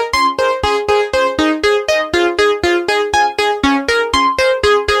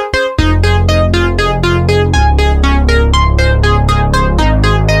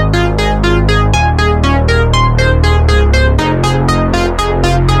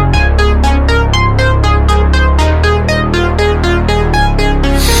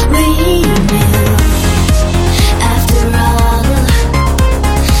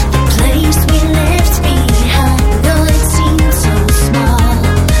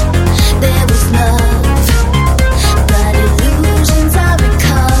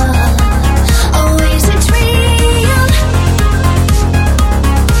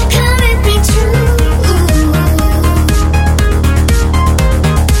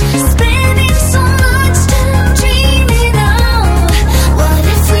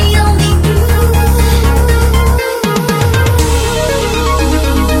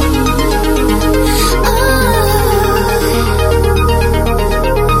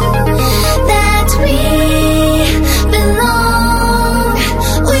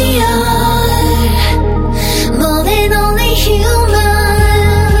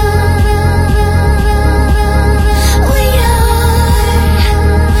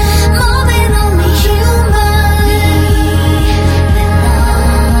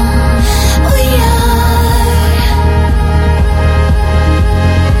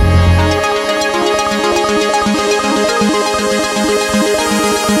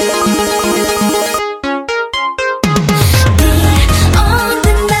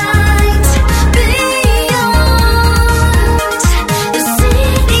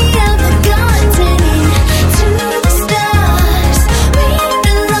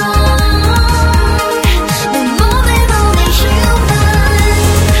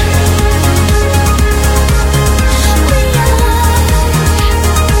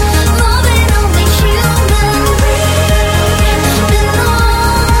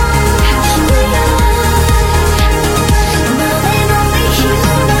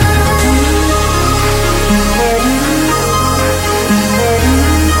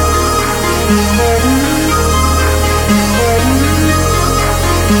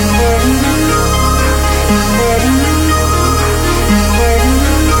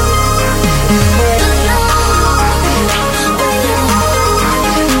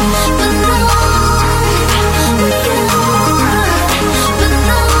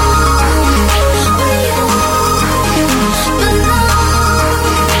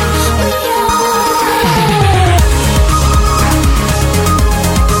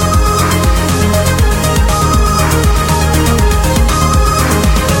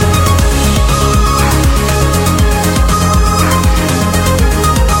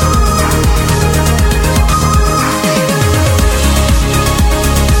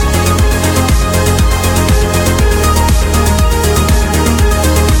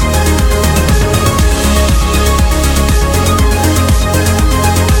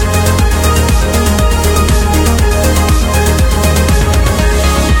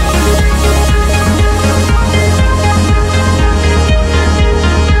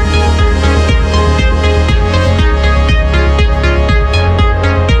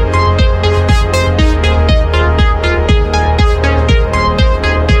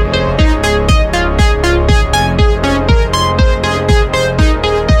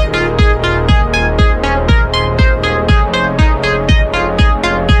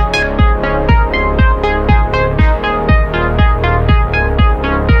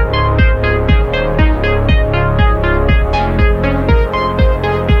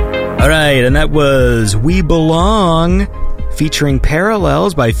 And that was We Belong, featuring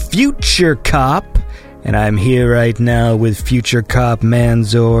Parallels by Future Cop. And I'm here right now with Future Cop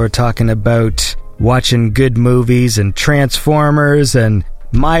Manzor talking about watching good movies and Transformers, and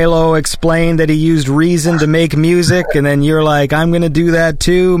Milo explained that he used Reason to make music, and then you're like, I'm going to do that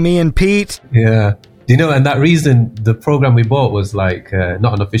too, me and Pete. Yeah. You know, and that Reason, the program we bought was like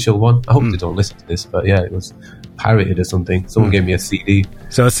not an official one. I hope they don't listen to this, but yeah, it was pirated or something. Someone gave me a CD.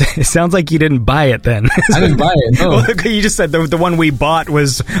 So it sounds like you didn't buy it then. I didn't buy it, no. Well, you just said the one we bought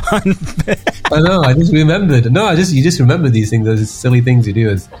was on... I know, I just remembered. No, you just remember these things, those silly things you do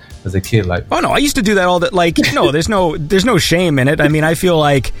as a kid. Like, oh no, I used to do that all the, like, no, there's no shame in it. I mean, I feel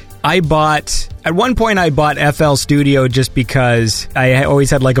like at one point I bought FL Studio just because I always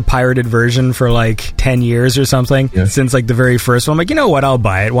had like a pirated version for like 10 years or something, since like the very first one. I'm like, you know what, I'll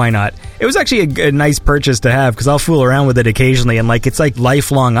buy it, why not? It was actually a nice purchase to have because I'll fool around with it occasionally, and like it's like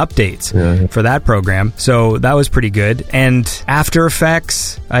lifelong updates for that program. So that was pretty good. And After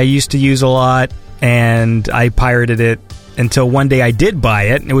Effects I used to use a lot, and I pirated it until one day I did buy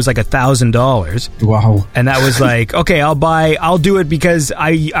it, and it was like $1,000. Wow. And that was like, okay, I'll do it because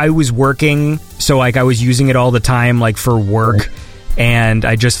I was working, so like I was using it all the time, like for work. And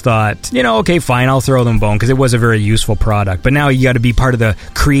I just thought, okay, fine, I'll throw them a bone because it was a very useful product. But now you got to be part of the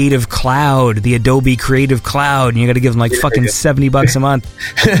Creative Cloud, the Adobe Creative Cloud, and you got to give them like fucking $70 a month.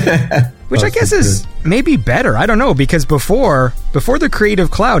 Which I guess is maybe better. I don't know, because before the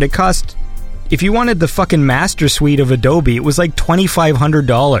Creative Cloud, it cost... If you wanted the fucking master suite of Adobe, it was like $2,500.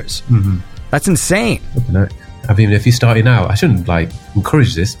 Mm-hmm. That's insane. I mean, if you're starting out, I shouldn't like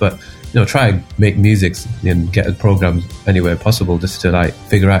encourage this, but try and make music and get programs anywhere possible just to like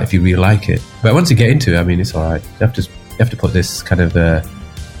figure out if you really like it. But once you get into it, I mean, it's all right. You have to put this kind of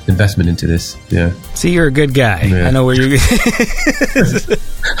investment into this. Yeah. See, you're a good guy. Yeah. I know where you're.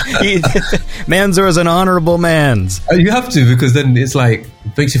 Manzor's an honorable man's. You have to, because then it's like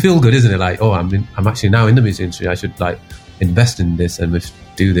it makes you feel good, isn't it? Like, oh, I'm actually now in the music industry. I should like invest in this and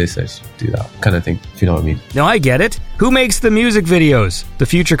do this. I should do that kind of thing. If you know what I mean. No, I get it. Who makes the music videos? The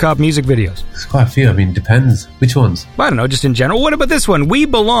Future Cop music videos? It's quite a few. I mean, it depends. Which ones? I don't know, just in general. What about this one? We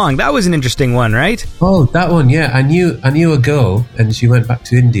Belong. That was an interesting one, right? Oh, that one, yeah. I knew a girl, and she went back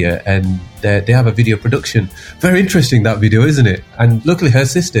to India, and they have a video production. Very interesting, that video, isn't it? And luckily her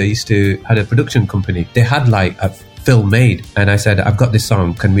sister had a production company. They had like a film made, and I said, I've got this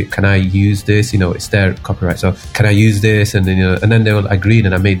song, can I use this? It's their copyright, so can I use this? And then and then they all agreed,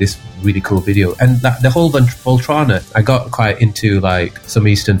 and I made this really cool video. And the whole Voltrana, I got quite into like some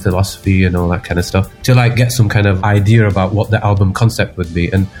Eastern philosophy and all that kind of stuff to like get some kind of idea about what the album concept would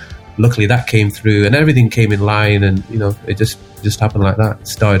be. And luckily that came through, and everything came in line, and it just happened like that. It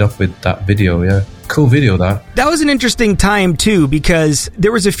started off with that video. Yeah, cool video. That was an interesting time too, because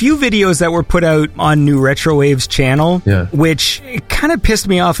there was a few videos that were put out on New Retrowave's channel, which kind of pissed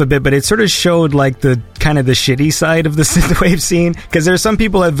me off a bit, but it sort of showed like the kind of the shitty side of the synthwave scene, because there's some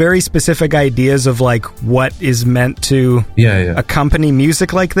people have very specific ideas of like what is meant to accompany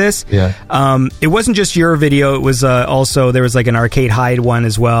music like this. It wasn't just your video, it was also there was like an Arcade Hide one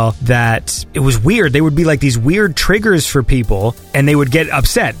as well, that it was weird. They would be like these weird triggers for people, and they would get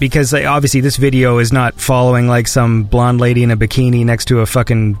upset because obviously this video is not following like some blonde lady in a bikini next to a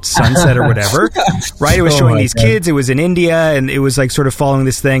fucking sunset or whatever, right? It was showing these kids. It was in India, and it was like sort of following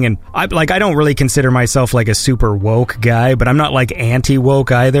this thing. And I don't really consider myself like a super woke guy, but I'm not like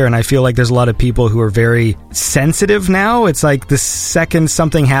anti-woke either. And I feel like there's a lot of people who are very sensitive now. It's like the second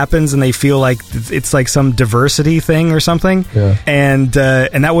something happens and they feel like it's like some diversity thing or something. And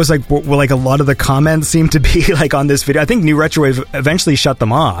that was like like a lot of the comments seem to be like on this video. I think New Retrowave eventually shut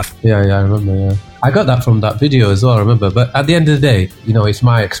them off. Yeah, I remember. Yeah, I got that from that video as well, I remember. But at the end of the day, it's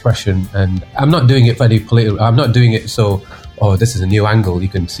my expression, and I'm not doing it for any political. I'm not doing it so, this is a new angle you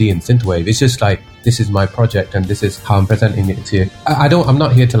can see in synthwave. It's just like, this is my project, and this is how I'm presenting it to you. I'm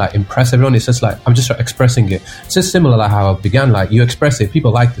not here to like impress everyone. It's just like, I'm just expressing it. It's just similar like how I began. Like, you express it,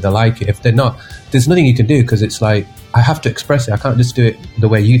 people liked it, they like it. If they're not, there's nothing you can do, because it's like, I have to express it. I can't just do it the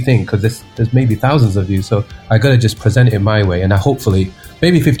way you think, because there's maybe thousands of you. So I got to just present it in my way, and I hopefully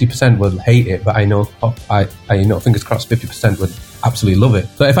maybe 50% will hate it, but I know fingers crossed 50% would absolutely love it.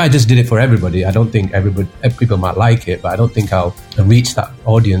 So if I just did it for everybody, I don't think people might like it, but I don't think I'll reach that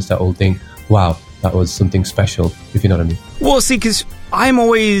audience that will think, wow, that was something special, if you know what I mean. Well, see, because I'm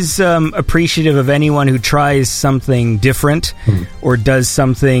always appreciative of anyone who tries something different or does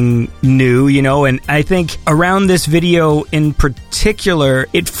something new, and I think around this video in particular,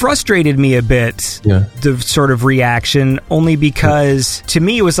 it frustrated me a bit, the sort of reaction, only because to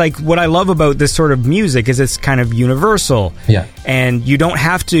me it was like, what I love about this sort of music is it's kind of universal. And you don't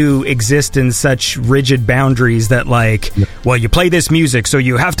have to exist in such rigid boundaries that like, well, you play this music, so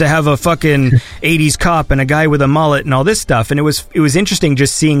you have to have a fucking 80s cop and a guy with a mullet and all this stuff. And it was interesting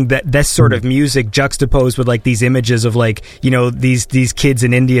just seeing this sort of music juxtaposed with like these images of like, these kids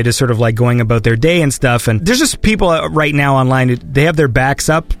in India just sort of like going about their day and stuff. And there's just people right now online, they have their backs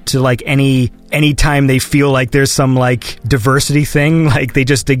up to like any anytime they feel like there's some like diversity thing, like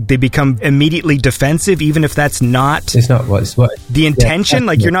they become immediately defensive, even if that's not. It's not what the intention.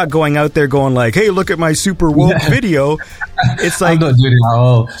 Like you're not going out there going like, "Hey, look at my super woke video." It's like I'm not doing it at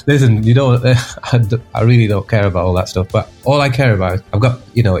all. Listen, you don't. I really don't care about all that stuff. But all I care about, I've got,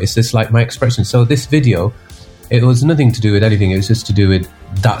 it's just like my expression. So this video, it was nothing to do with anything. It was just to do with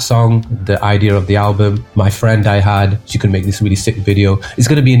that song, the idea of the album. My friend I had, she could make this really sick video. It's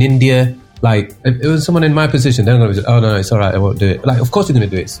going to be in India. Like, if it was someone in my position, they're going to be, oh, no, it's all right, I won't do it. Like, of course you're going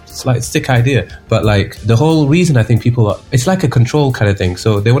to do it. It's like a sick idea. But, like, the whole reason I think people are, it's like a control kind of thing.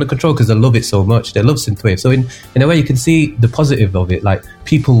 So they want to control because they love it so much. They love synthwave. So in a way, you can see the positive of it. Like,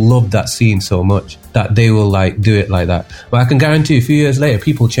 people love that scene so much that they will, like, do it like that. But I can guarantee a few years later,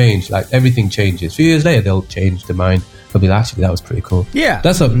 people change. Like, everything changes. A few years later, they'll change their mind. They'll be like, actually, that was pretty cool. Yeah.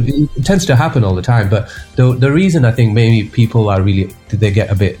 It tends to happen all the time. But the reason I think maybe people are really, they get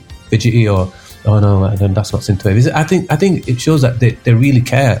a bit fidgety or, oh no, that's not synthwave. I think it shows that they really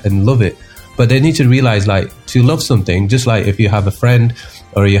care and love it, but they need to realize, like, to love something, just like if you have a friend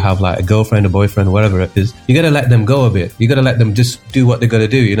or you have like a girlfriend, a boyfriend, or whatever it is, you got to let them go a bit. You got to let them just do what they got to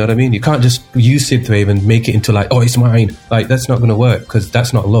do. You know what I mean? You can't just use synthwave and make it into like, oh, it's mine. Like, that's not going to work because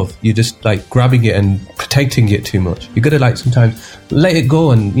that's not love. You're just like grabbing it and protecting it too much. You got to like sometimes let it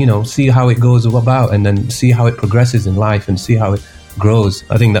go and see how it goes about, and then see how it progresses in life and see how it grows.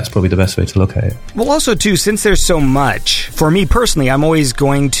 I think that's probably the best way to look at it. Well, also too, since there's so much, for me personally, I'm always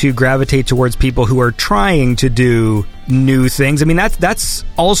going to gravitate towards people who are trying to do new things. I mean, that's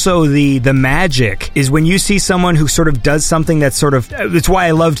also the magic, is when you see someone who sort of does something that's sort of, it's why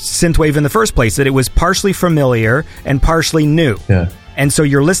I loved synthwave in the first place, that it was partially familiar and partially new. Yeah. And so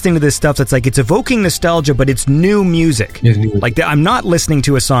you're listening to this stuff that's like, it's evoking nostalgia, but it's new music. Like, I'm not listening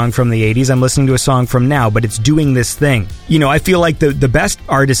to a song from the 80s, I'm listening to a song from now, but it's doing this thing. I feel like the best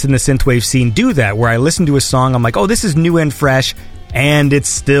artists in the synthwave scene do that, where I listen to a song, I'm like, oh, this is new and fresh, and it's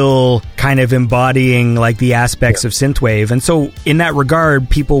still kind of embodying like the aspects of synthwave. And so in that regard,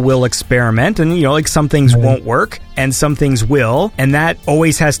 people will experiment, and like some things won't work and some things will, and that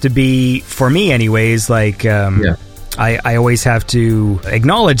always has to be, for me anyways, like I always have to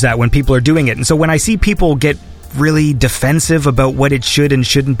acknowledge that when people are doing it. And so when I see people get really defensive about what it should and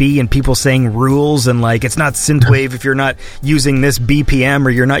shouldn't be, and people saying rules and like, it's not synthwave if you're not using this BPM or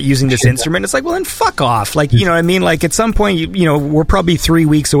you're not using this instrument, it's like, well, then fuck off. Like, you know what I mean? Like, at some point, we're probably 3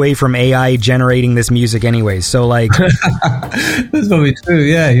 weeks away from AI generating this music anyways. So like, that's probably true.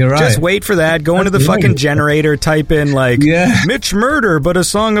 Yeah, you're right. Just wait for that. Go into the fucking generator, type in like Mitch Murder, but a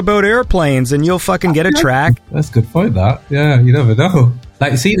song about airplanes, and you'll fucking get a track. That's a good point, that. Yeah, you never know.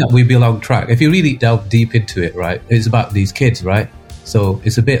 Like, see that We Belong track, if you really delve deep into it, right, it's about these kids, right? So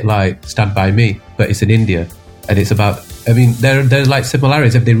it's a bit like Stand By Me, but it's in India. And it's about, I mean, there's like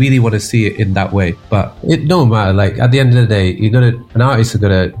similarities if they really want to see it in that way. But it don't matter. Like, at the end of the day, an artist is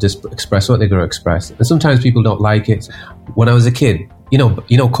going to just express what they're going to express. And sometimes people don't like it. When I was a kid, you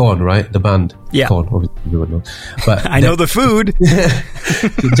know Korn, right? The band. Yeah. Korn, obviously everyone knows. But I know the food.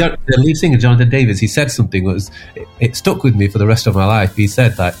 The lead singer, Jonathan Davis, he said something it stuck with me for the rest of my life. He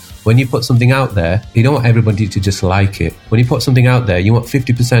said that when you put something out there, you don't want everybody to just like it. When you put something out there, you want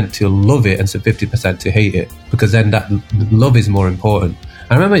 50% to love it and 50% to hate it, because then that love is more important.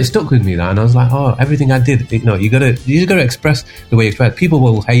 I remember it stuck with me, that, and I was like, oh, everything I did, you gotta express the way you express. People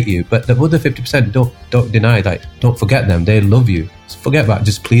will hate you, but the other 50% don't deny, like, don't forget them. They love you. Forget about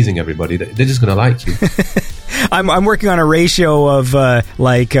just pleasing everybody. They're just gonna like you. I'm working on a ratio of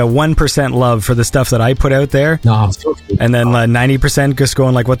 1% love for the stuff that I put out there. No, I'm sure. And then 90% just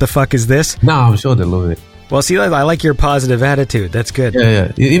going like, what the fuck is this? No, I'm sure they love it. Well, see, I like your positive attitude. That's good.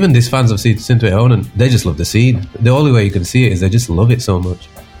 Yeah. Even these fans of Synthwave Onan, they just love the scene. The only way you can see it is they just love it so much.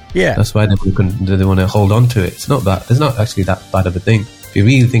 Yeah. That's why they want to hold on to it. It's not actually that bad of a thing. If you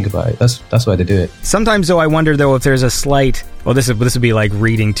really think about it, that's why they do it. Sometimes, though, I wonder, though, if there's a slight... Well, this would be like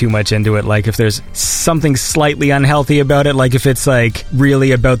reading too much into it. Like, if there's something slightly unhealthy about it, like if it's like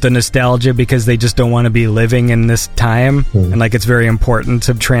really about the nostalgia because they just don't want to be living in this time, and like it's very important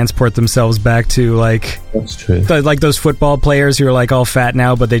to transport themselves back to like... That's true. Like those football players who are like all fat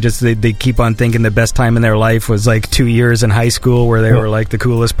now, but they keep on thinking the best time in their life was like 2 years in high school where they were like the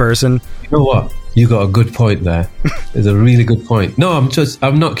coolest person. You know what? You got a good point there. It's a really good point. No,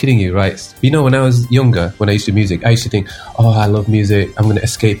 I'm not kidding you, right? When I was younger, when I used to do music, I used to think, oh, I love music. I'm going to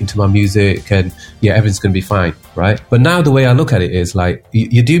escape into my music and everything's going to be fine, right? But now the way I look at it is like,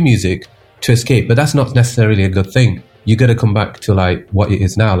 you do music to escape, but that's not necessarily a good thing. You got to come back to like what it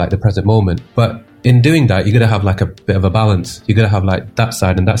is now, like the present moment. But in doing that, you got to have like a bit of a balance. You got to have like that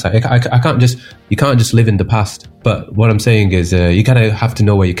side and that side. You can't just live in the past. But what I'm saying is, you kind of have to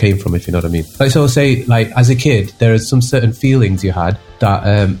know where you came from, if you know what I mean. Like, so say, like, as a kid, there are some certain feelings you had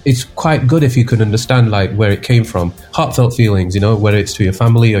that it's quite good if you can understand like where it came from. Heartfelt feelings, you know, whether it's to your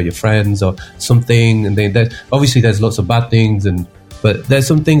family or your friends or something. And then obviously there's lots of bad things, but there's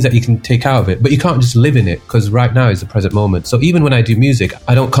some things that you can take out of it. But you can't just live in it, because right now is the present moment. So even when I do music,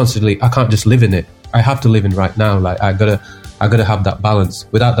 I can't just live in it. I have to live in right now. Like, I gotta have that balance.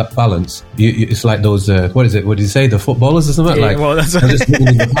 Without that balance, it's like those, what is it? What did you say? The footballers or something? Yeah, like, well, that's just living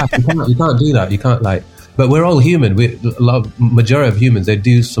in the past. You can't do that. You can't like, but we're all human. Majority of humans, they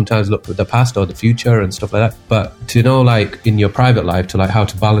do sometimes look at the past or the future and stuff like that. But to know, like, in your private life, to like how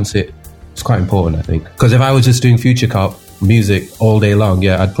to balance it, it's quite important, I think. Because if I was just doing Future Cop music all day long,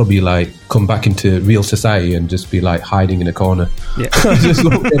 I'd probably like come back into real society and just be like hiding in a corner. Yeah. I just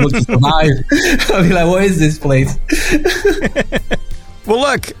won't be able to survive. I'll be like, what is this place? Well,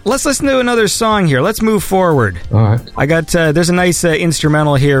 look, let's listen to another song here. Let's move forward. All right. I got there's a nice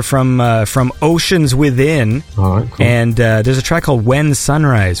instrumental here from Oceans Within. All right, cool. And there's a track called When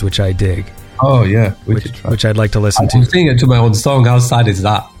Sunrise, which I dig. Oh yeah, which I'd like to listen to. I'm singing to my own song. How sad is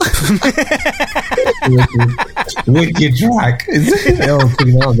that? Wicked track.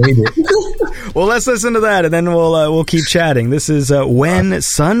 Oh, made it. Well, let's listen to that, and then we'll keep chatting. This is When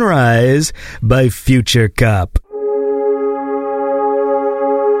Sunrise by Future Cop.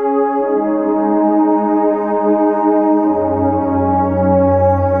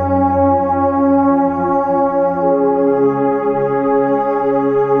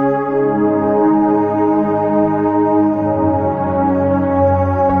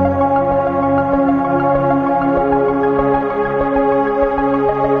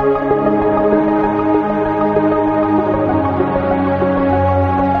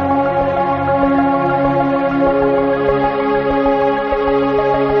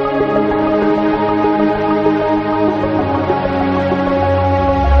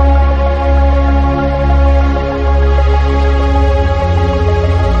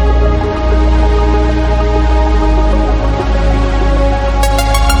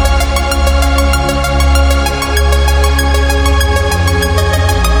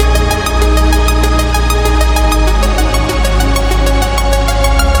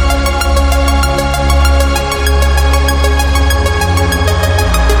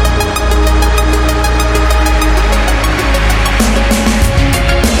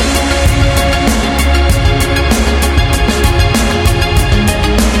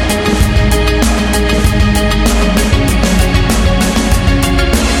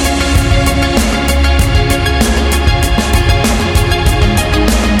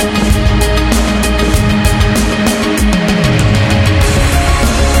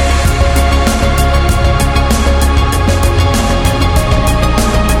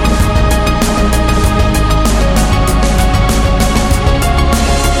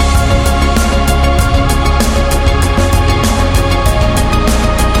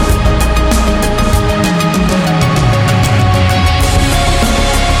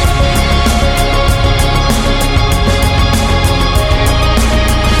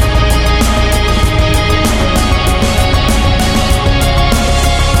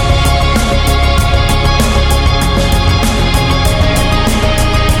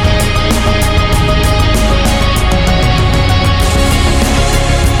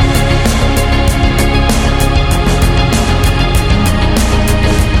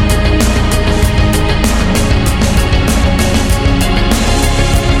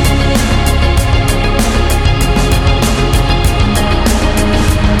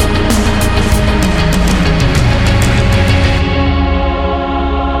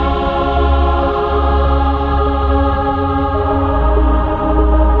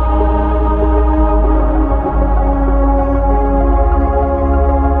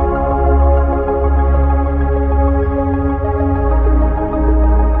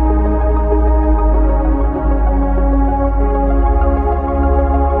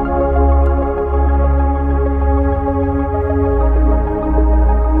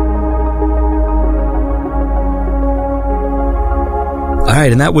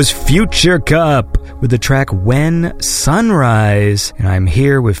 right, and that was Future Cop with the track When Sunrise. And I'm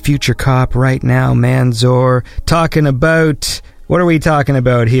here with Future Cop right now, Manzor, talking about, What are we talking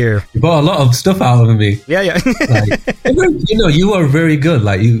about here? You bought a lot of stuff out of me. Yeah. You are very good.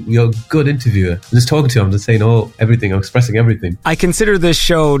 Like you're a good interviewer. I'm just talking to you. I'm just saying everything. I'm expressing everything. I consider this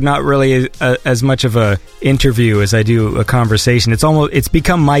show not really as much of a interview as I do a conversation. It's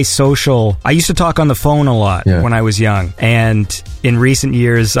become my social. I used to talk on the phone a lot when I was young, and in recent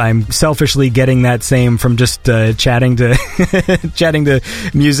years, I'm selfishly getting that same from just chatting to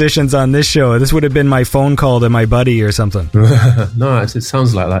musicians on this show. This would have been my phone call to my buddy or something. No, it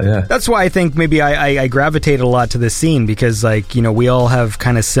sounds like that. Yeah. That's why I think maybe I gravitate a lot to this scene because, like, you know, we all have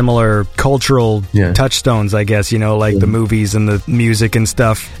kind of similar cultural touchstones, I guess, you know, like the movies and the music and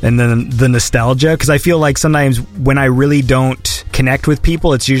stuff, and then the nostalgia. Because I feel like sometimes when I really don't connect with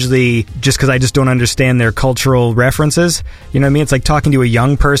people, it's usually just because I just don't understand their cultural references. You know what I mean? It's like talking to a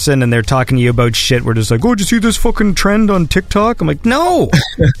young person and they're talking to you about shit. We're just like, oh, did you see this fucking trend on TikTok? I'm like, no.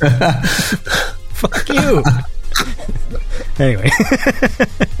 Fuck you. Anyway.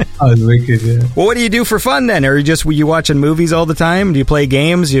 I was wicked, yeah. Well, what do you do for fun then? Are you watching movies all the time? Do you play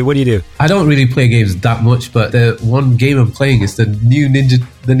games? What do you do? I don't really play games that much, but the one game I'm playing is the new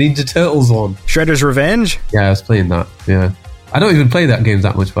Ninja Turtles one. Shredder's Revenge? Yeah, I was playing that, yeah. I don't even play that game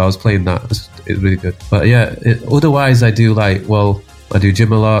that much, but I was playing that. It's really good. But yeah, otherwise I do I do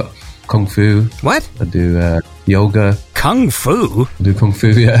gym a lot, Kung Fu. What? I do yoga. Kung Fu? I do Kung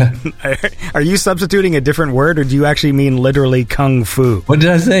Fu, yeah. Are you substituting a different word, or do you actually mean literally Kung Fu? What did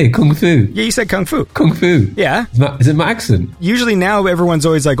I say? Kung Fu? Yeah, you said Kung Fu. Kung Fu? Yeah. Is it my accent? Usually now everyone's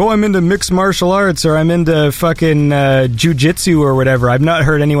always like, oh, I'm into mixed martial arts, or I'm into fucking jujitsu or whatever. I've not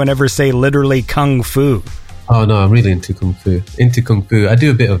heard anyone ever say literally Kung Fu. Oh, no, I'm really into Kung Fu. I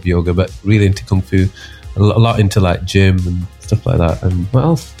do a bit of yoga, but really into Kung Fu. A lot into like gym and stuff like that. And what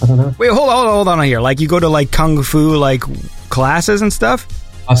else? I don't know. Wait, hold on here. Like you go to like Kung Fu like classes and stuff?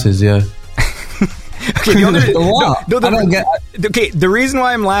 Classes, yeah. Okay, the reason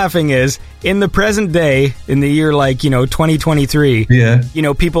why I'm laughing is in the present day, in the year 2023,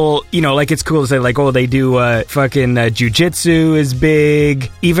 people, like it's cool to say like, oh, they do fucking jujitsu is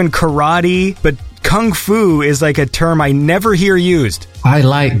big, even karate, but Kung Fu is like a term I never hear used. I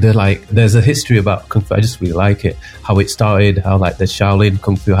like there's a history about Kung Fu. I just really like it. How it started, how like the Shaolin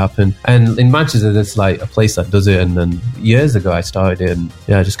Kung Fu happened. And in Manchester, there's like a place that does it. And then years ago, I started it and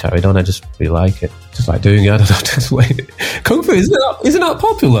I just carried on. I just really like it. Just like doing it. I don't know. Just wait. Kung Fu, isn't it not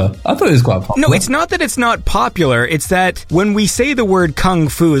popular? I thought it was quite popular. No, it's not that it's not popular. It's that when we say the word Kung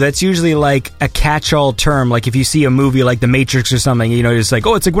Fu, that's usually like a catch-all term. Like if you see a movie like The Matrix or something, it's like,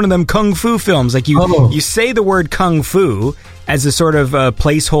 oh, it's like one of them Kung Fu films. Like you say the word Kung Fu as a sort of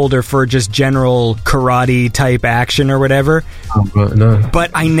placeholder for just general karate type action or whatever. No.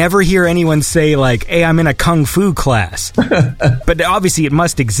 But I never hear anyone say like, hey, I'm in a Kung Fu class. But obviously it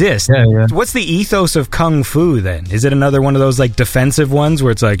must exist. Yeah. What's the ethos of Kung Fu then? Is it another one of those like defensive ones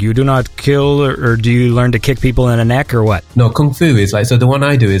where it's like you do not kill or do you learn to kick people in the neck or what? No, Kung Fu is like, so the one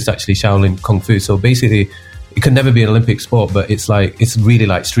I do is actually Shaolin Kung Fu. So basically it could never be an Olympic sport, but it's really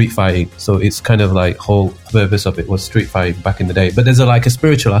like street fighting. So it's kind of like whole purpose of it was street fighting back in the day. But there's a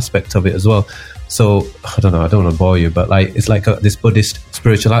spiritual aspect of it as well. So I don't know, I don't want to bore you, but like it's like this Buddhist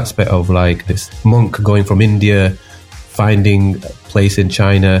spiritual aspect of like this monk going from India, finding a place in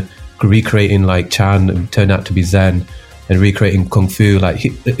China, recreating like Chan and turned out to be Zen, and recreating Kung Fu.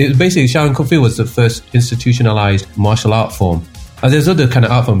 Basically Shaolin Kung Fu was the first institutionalized martial art form. There's other kind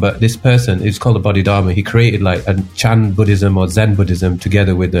of art form, but this person is called a Bodhidharma. He created like a Chan Buddhism or Zen Buddhism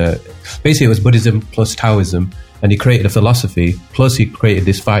together with basically it was Buddhism plus Taoism, and he created a philosophy, plus he created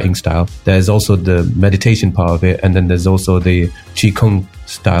this fighting style. There's also the meditation part of it, and then there's also the Qigong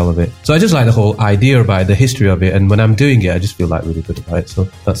style of it. So I just like the whole idea about it, the history of it, and when I'm doing it, I just feel like really good about it. So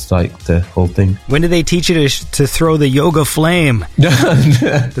that's like the whole thing. When did they teach you to throw the yoga flame?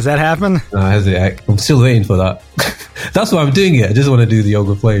 Does that happen? No, I'm still waiting for that. That's why I'm doing it. I just want to do the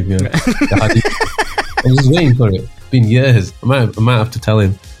yoga flame. Yeah. I'm just waiting for it. It's been years. I might have to tell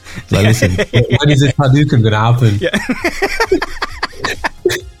him. Like, listen, when is this Hadouken going to happen? Yeah.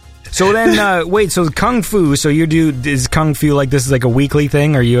 So then, wait, so Kung Fu, is Kung Fu like this is like a weekly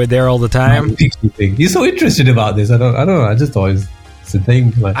thing? Are you there all the time? Weekly thing. You're so interested about this. I don't know. I just thought it's a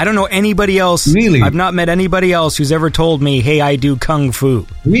thing. Like, I don't know anybody else. Really? I've not met anybody else who's ever told me, hey, I do Kung Fu.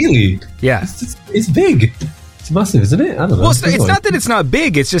 Really? Yeah. It's big. It's massive, isn't it? I don't know. Well, it's not that it's not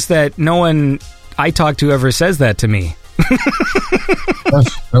big. It's just that no one I talk to ever says that to me. I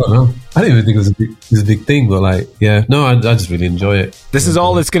don't know. I didn't even think it was a big thing, but like, yeah. No, I just really enjoy it. This is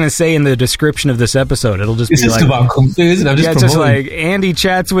all it's going to say in the description of this episode. It'll just be like... It's just about Kung Fu, isn't it? It's just like, Andy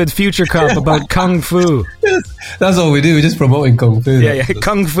chats with Future Cop about Kung Fu. That's all we do. We're just promoting Kung Fu. Yeah.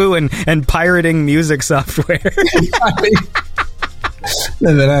 Kung Fu and pirating music software.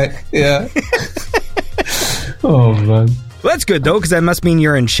 Yeah. Oh, man. Well, that's good, though, because that must mean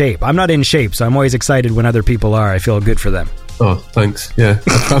you're in shape. I'm not in shape, so I'm always excited when other people are. I feel good for them. Oh, thanks. Yeah,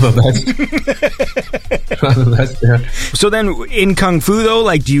 I try my best. Try my best, yeah. So then, in Kung Fu, though,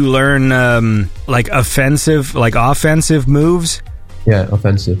 like, do you learn, like, offensive moves? Yeah,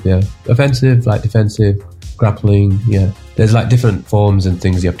 offensive, yeah. Offensive, like, defensive, grappling, yeah. There's, like, different forms and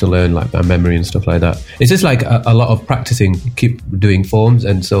things you have to learn, like, by memory and stuff like that. It's just, like, a lot of practicing. You keep doing forms,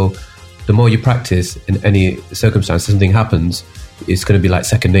 and so the more you practice in any circumstance, something happens, it's going to be like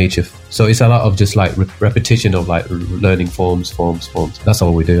second nature. So it's a lot of just like repetition of like learning forms. That's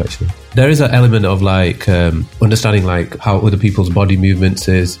all we do, actually. There is an element of like understanding like how other people's body movements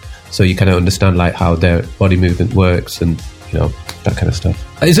is, so you kind of understand like how their body movement works and, you know, that kind of stuff.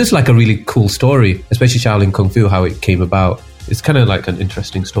 It's just like a really cool story, especially Shaolin Kung Fu, how it came about. It's kind of like an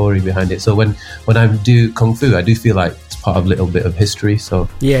interesting story behind it. So when I do Kung Fu, I do feel like it's part of a little bit of history. So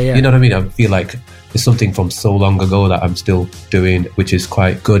yeah. You know what I mean? I feel like it's something from so long ago that I'm still doing, which is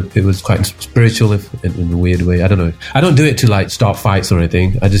quite good. It was quite spiritual in a weird way. I don't know. I don't do it to like start fights or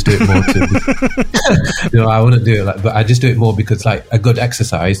anything. I just do it more to, you know, I wouldn't do it like, but I just do it more because like a good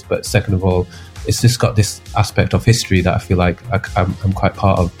exercise. But second of all, it's just got this aspect of history that I feel like I'm quite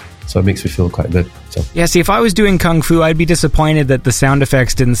part of. So it makes me feel quite good. So. Yeah, see, if I was doing Kung Fu, I'd be disappointed that the sound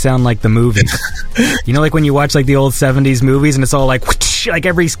effects didn't sound like the movie. You know, like when you watch like the old 70s movies and it's all like, whoosh, like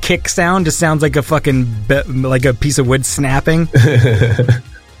every kick sound just sounds like a fucking, like a piece of wood snapping.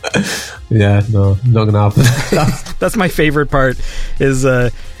 Yeah, no, not gonna happen. That's my favorite part. Is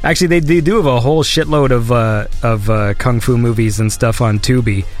actually they do have a whole shitload of Kung Fu movies and stuff on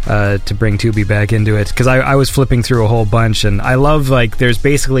Tubi to bring Tubi back into it, because I was flipping through a whole bunch, and I love like there's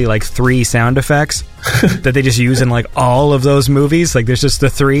basically like 3 sound effects that they just use in like all of those movies. Like there's just the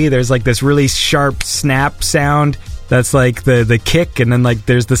 3. There's like this really sharp snap sound that's like the kick, and then like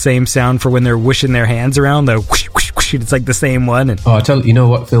there's the same sound for when they're whooshing their hands around, the whoosh, whoosh, whoosh. It's like the same one. And I tell you know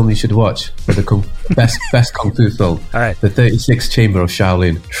what film you should watch for the best Kung Fu film? All right. The 36th Chamber of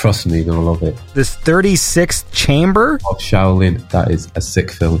Shaolin. Trust me, you're going to love it. This 36th Chamber? Of Shaolin. That is a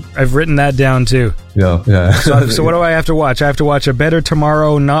sick film. I've written that down too. Yeah. So what do I have to watch? I have to watch A Better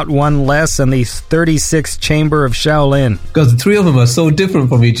Tomorrow, Not One Less, and the 36th Chamber of Shaolin. Because the 3 of them are so different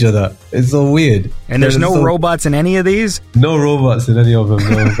from each other. It's so weird. And there's no robots in any of these? No robots in any of them,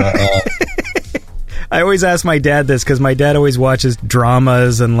 no. I always ask my dad this, because my dad always watches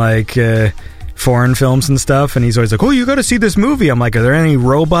dramas and like foreign films and stuff, and he's always like, oh, you gotta see this movie. I'm like, are there any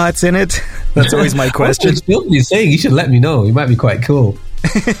robots in it? That's always my question. What film you're saying? You should let me know. It might be quite cool.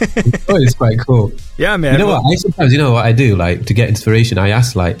 It's quite cool. Yeah, man. You know what? You know what I do? Like, to get inspiration, I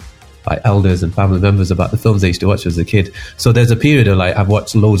ask like elders and family members about the films they used to watch as a kid. So there's a period of like I've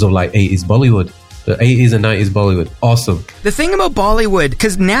watched loads of like 80s Bollywood. The 80s and 90s Bollywood. Awesome. The thing about Bollywood,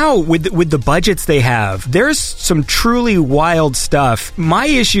 because now with the budgets they have, there's some truly wild stuff. My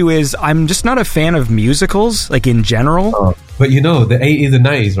issue is I'm just not a fan of musicals, like in general. Oh, but you know, the 80s and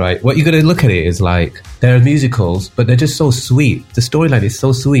 90s, right? What you got to look at it is like, there are musicals, but they're just so sweet. The storyline is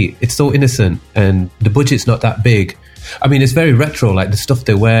so sweet. It's so innocent, and the budget's not that big. I mean, it's very retro, like the stuff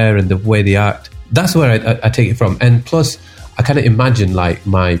they wear and the way they act. That's where I take it from. And plus, I kind of imagine like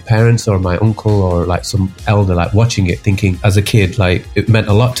my parents or my uncle or like some elder like watching it, thinking as a kid like it meant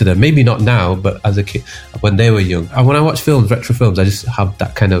a lot to them. Maybe not now, but as a kid when they were young. And when I watch films, retro films, I just have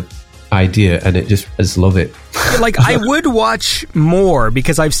that kind of idea, and I just love it. Like I would watch more,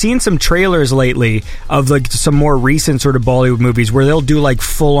 because I've seen some trailers lately of like some more recent sort of Bollywood movies where they'll do like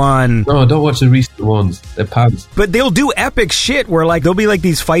full on. No, don't watch the recent ones. They're pants. But they'll do epic shit where like there'll be like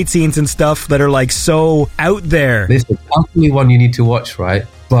these fight scenes and stuff that are like so out there. Listen, that's the one you need to watch, right?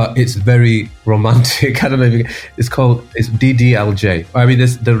 But it's very romantic. I don't know if it's DDLJ. I mean,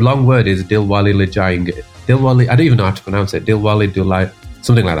 the long word is Dilwale Le Jayenge. Dilwale, I don't even know how to pronounce it. Dilwale Dulai.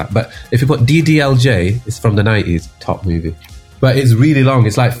 Something like that. But if you put DDLJ, it's from the 90s, top movie. But it's really long.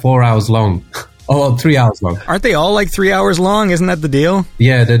 It's like 4 hours long. Oh, 3 hours long. Aren't they all like 3 hours long? Isn't that the deal?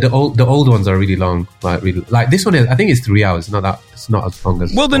 Yeah, the old ones are really long. Like this one is, I think it's 3 hours. It's not as long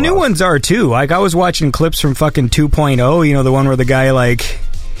as. Well, the new ones are too. Like I was watching clips from fucking 2.0. You know, the one where the guy like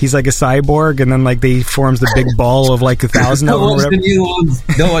he's like a cyborg, and then like they forms the big ball of like 1,000 of them. Don't watch the new ones.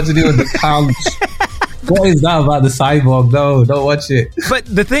 Don't watch the new ones. What is that about the cyborg? No, don't watch it. But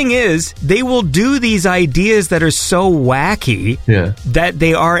the thing is, they will do these ideas that are so wacky that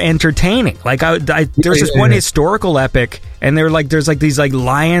they are entertaining. Like there's this one historical epic and they're like, there's like these like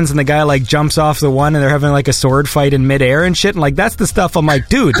lions, and the guy like jumps off the one, and they're having like a sword fight in midair and shit. And like, that's the stuff I'm like,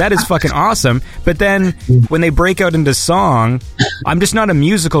 dude, that is fucking awesome. But then when they break out into song, I'm just not a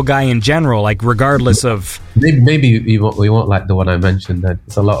musical guy in general. Like, regardless of maybe we won't like the one I mentioned. Then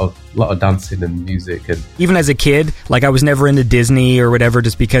it's a lot of dancing and music, and even as a kid, like I was never into Disney or whatever,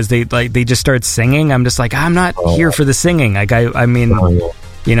 just because they just start singing. I'm just like, I'm not here for the singing. Like I mean,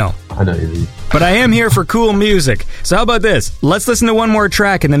 you know. I know what you mean. But I am here for cool music. So how about this? Let's listen to one more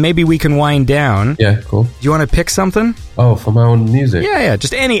track, and then maybe we can wind down. Yeah, cool. Do you want to pick something? Oh, for my own music? Yeah,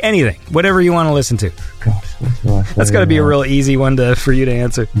 just anything. Whatever you want to listen to. Gosh, that's got to be a real easy one for you to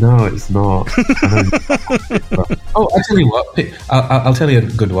answer. No, it's not. Oh, I tell you what. I'll tell you a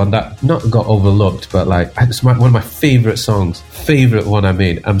good one that not got overlooked, but like it's one of my favorite songs. Favorite one I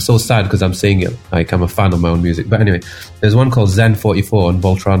made. I'm so sad because I'm saying it. Like, I'm a fan of my own music. But anyway, there's one called Zen 44 on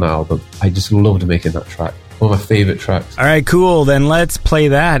Voltrana album. I just loved making that track. One of my favorite tracks. All right, cool. Then let's play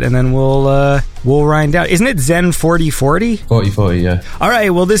that, and then we'll wind out. Isn't it Zen 4040? 4040, yeah. All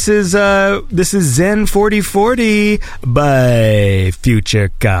right. Well, this is Zen 4040 by Future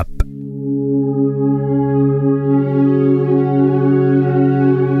Cup.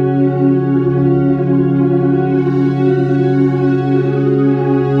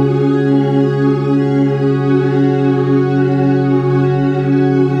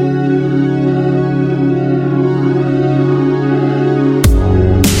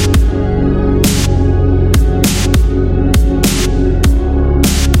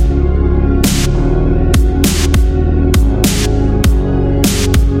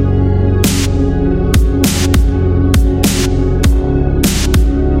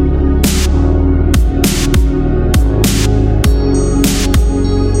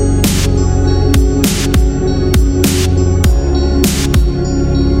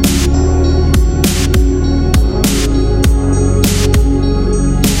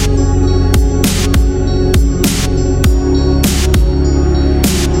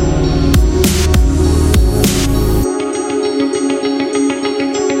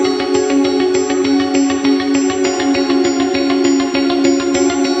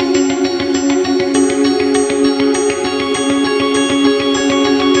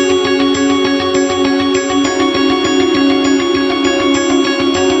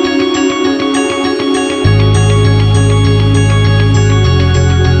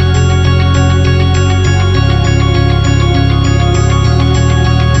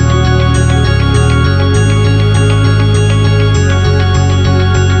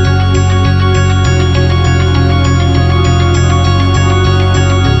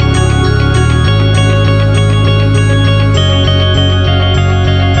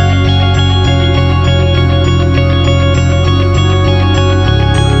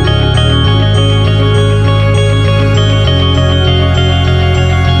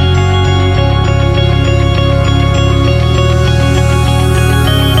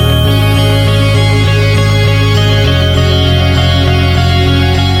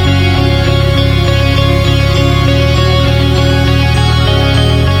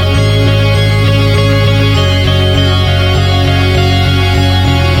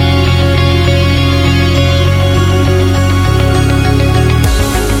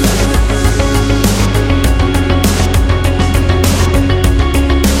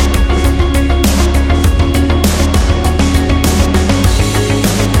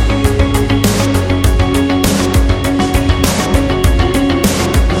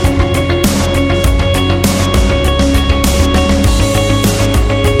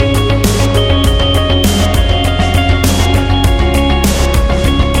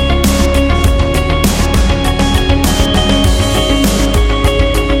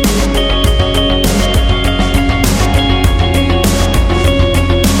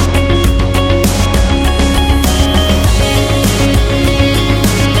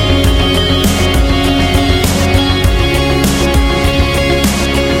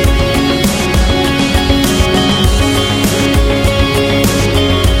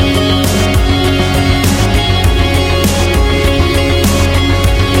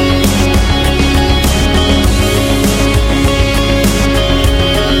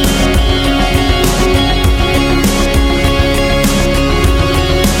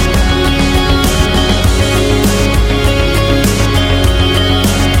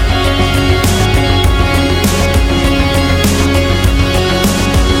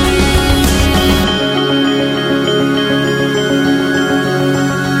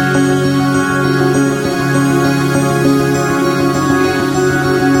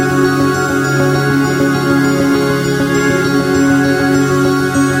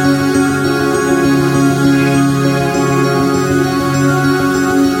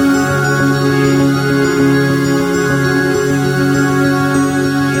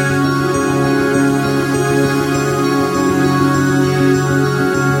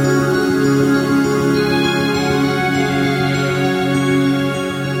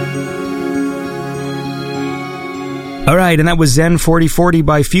 All right, and that was Zen 4040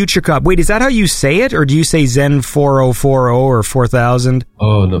 by Future Cop. Wait, is that how you say it, or do you say Zen 4040 or 4000?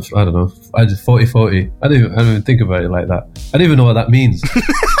 Oh, no, I don't know. I just 4040. I don't even think about it like that. I don't even know what that means.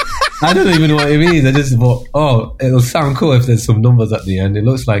 I don't even know what it means. I just thought, oh, it'll sound cool if there's some numbers at the end. It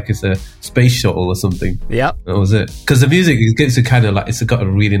looks like it's a space shuttle or something. Yep. That was it. Because the music, it gets a kind of like, it's got a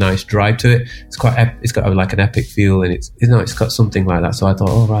really nice drive to it. It's it's got like an epic feel, and it's got something like that. So I thought,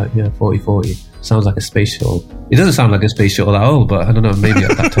 oh right, yeah, 4040. Sounds like a space shuttle. It doesn't sound like a space shuttle at all, but I don't know, maybe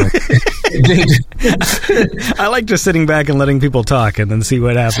at that time. I like just sitting back and letting people talk and then see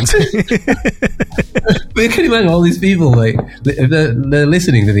what happens. But you can imagine all these people, like, if they're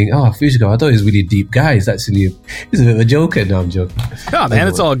listening, they think, oh, Future Cop, I thought he was a really deep guy. He's a bit of a joker. No, I'm joking. Oh, man,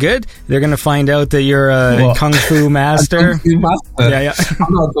 it's all good. They're going to find out that you're a Kung Fu master. A Kung Fu master. Yeah.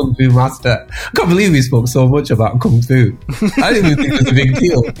 I'm not a Kung Fu master. I can't believe we spoke so much about Kung Fu. I didn't even think it was a big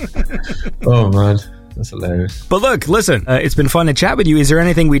deal. Oh, man. That's hilarious. But look, listen, it's been fun to chat with you. Is there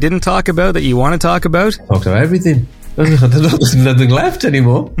anything we didn't talk about that you want to talk about? Talked about everything. There's nothing left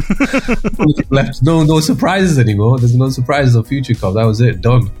anymore. Left. No surprises anymore. There's no surprises on Future Cop. That was it.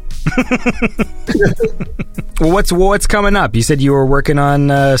 Done. Well, what's coming up? You said you were working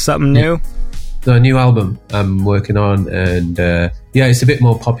on something new? So a new album I'm working on, and it's a bit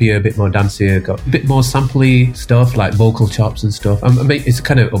more poppier, a bit more dancier, got a bit more sampley stuff, like vocal chops and stuff. It's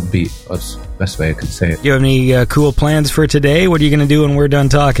kind of upbeat. That's the best way I could say it. You have any cool plans for today? What are you going to do when we're done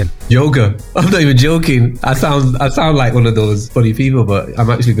talking? Yoga. I'm not even joking. I sound like one of those funny people, but I'm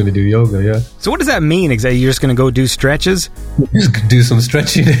actually going to do yoga, yeah. So what does that mean exactly? You're just going to go do stretches? Just do some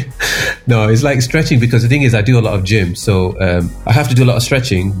stretching. No, it's like stretching, because the thing is I do a lot of gym, so I have to do a lot of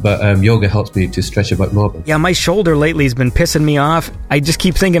stretching, but yoga helps me to stretch a bit more. Yeah, my shoulder lately has been pissing me off. I just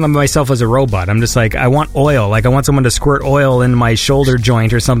keep thinking of myself as a robot. I'm just like, I want oil. Like, I want someone to squirt oil in my shoulder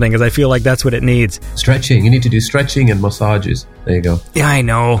joint or something, because I feel like that's what it needs. Stretching. You need to do stretching and massages. There you go. Yeah, I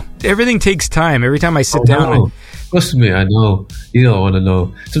know. Everything takes time. Every time I sit down... Trust me, I know. You don't want to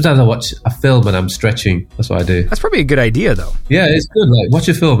know. Sometimes I watch a film and I'm stretching. That's what I do. That's probably a good idea, though. Yeah, it's good. Like, watch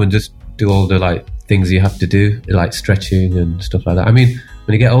a film and just do all the like things you have to do, like stretching and stuff like that. I mean,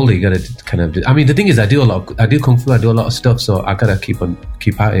 when you get older, you gotta kind of do. I mean, the thing is, I do kung fu. I do a lot of stuff, so I gotta keep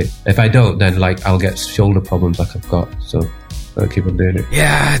at it. If I don't, then like I'll get shoulder problems like I've got. So gotta keep on doing it.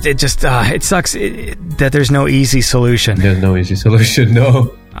 Yeah, it just it sucks that there's no easy solution. There's no easy solution.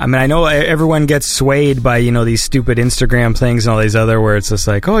 No. I mean, I know everyone gets swayed by, these stupid Instagram things and all these other where it's just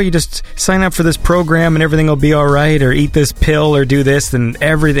like, oh, you just sign up for this program and everything will be all right, or eat this pill or do this, and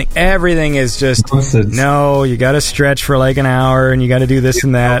everything is just, nonsense. No, you got to stretch for like an hour and you got to do this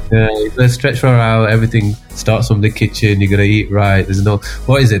and that. Yeah, you got to stretch for an hour. Everything starts from the kitchen. You got to eat right.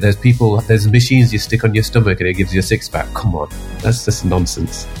 What is it? There's machines you stick on your stomach and it gives you a six-pack. Come on. That's just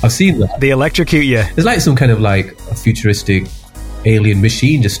nonsense. I've seen that. They electrocute you. It's like some kind of like a futuristic alien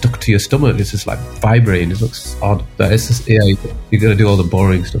machine just stuck to your stomach. It's just like vibrating. It looks odd, but it's just, yeah, you gotta do all the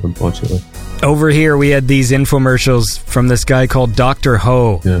boring stuff, unfortunately. Over here we had these infomercials from this guy called Dr.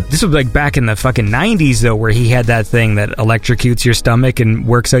 Ho. Yeah. This was like back in the fucking 90s though, where he had that thing that electrocutes your stomach and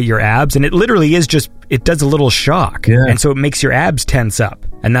works out your abs, and it literally is just, it does a little shock, and so it makes your abs tense up,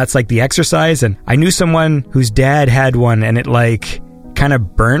 and that's like the exercise. And I knew someone whose dad had one, and it like kind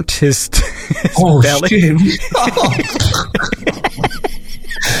of burnt his belly. Shit.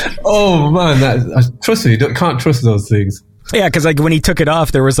 Oh man, trust me, can't trust those things. Yeah, because like when he took it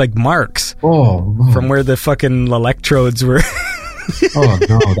off, there was like marks from where the fucking electrodes were. Oh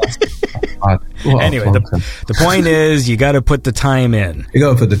no, that's bad. Anyway, the point is, you got to put the time in. You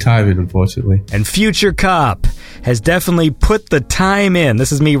got to put the time in, unfortunately. And Future Cop has definitely put the time in.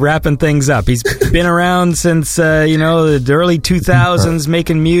 This is me wrapping things up. He's been around since, the early 2000s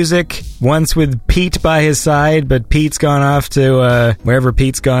making music, once with Pete by his side, but Pete's gone off to wherever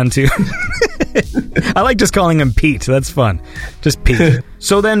Pete's gone to. I like just calling him Pete. That's fun. Just Pete.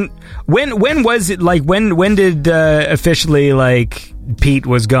 So then, when was it, like, when did officially, like, Pete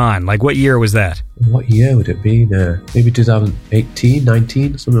was gone? Like, what year was that? What year would it be now? Maybe 2018,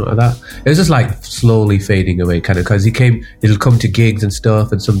 19, something like that. It was just like slowly fading away, kind of, because he'll come to gigs and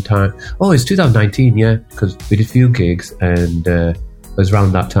stuff, and sometime, it's 2019, yeah, because we did a few gigs, and it was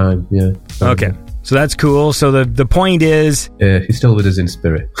around that time, yeah. Okay. So that's cool. So the point is... he's still with us in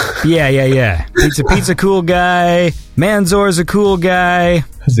spirit. Yeah. Pete's a cool guy. Manzor's a cool guy.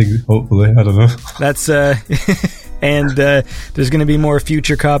 I think, hopefully. I don't know. That's... and there's going to be more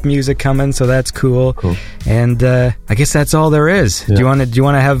Future Cop music coming, so that's cool. And I guess that's all there is. Yeah. Do you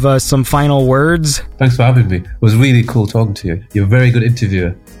want to have some final words? Thanks for having me. It was really cool talking to you. You're a very good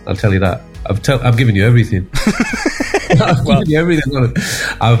interviewer. I'll tell you that. I've given you everything. I've given you everything.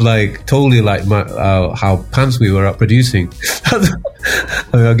 I've like told you like how pants we were at producing. I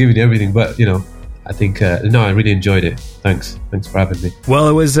mean, I've given you everything, but you know, I think I really enjoyed it. Thanks for having me. Well,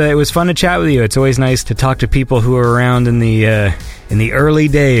 it was fun to chat with you. It's always nice to talk to people who are around in the early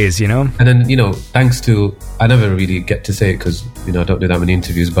days, you know. And then, you know, thanks to, I never really get to say it because, you know, I don't do that many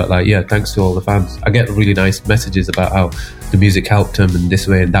interviews, but like, yeah, thanks to all the fans. I get really nice messages about how the music helped them in this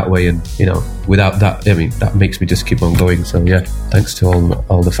way and that way, and you know, without that, I mean, that makes me just keep on going. So yeah, thanks to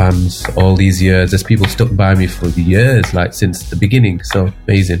all the fans all these years. There's people stuck by me for the years, like since the beginning. So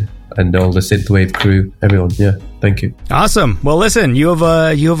amazing. And all the Synthwave crew, everyone, yeah, thank you. Awesome. Well, listen, you have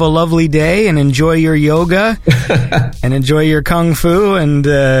a lovely day, and enjoy your yoga, and enjoy your kung fu, and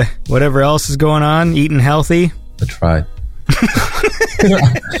whatever else is going on. Eating healthy. I try.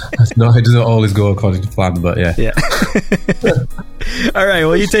 No, it doesn't always go according to plan, but yeah. Yeah. All right.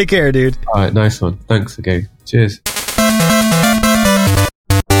 Well, you take care, dude. All right. Nice one. Thanks again. Cheers.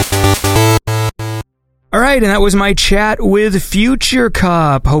 All right, and that was my chat with Future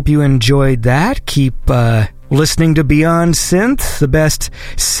Cop. Hope you enjoyed that. Keep listening to Beyond Synth, the best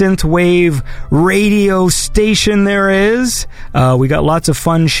synthwave radio station there is. We got lots of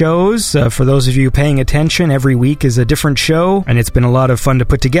fun shows. For those of you paying attention, every week is a different show, and it's been a lot of fun to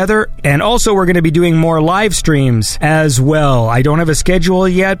put together. And also, we're going to be doing more live streams as well. I don't have a schedule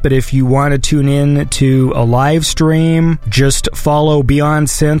yet, but if you want to tune in to a live stream, just follow Beyond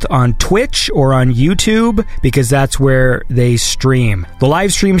Synth on Twitch or on YouTube, because that's where they stream. The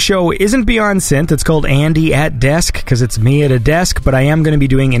live stream show isn't Beyond Synth. It's called Andy at Desk, because it's me at a desk, but I am going to be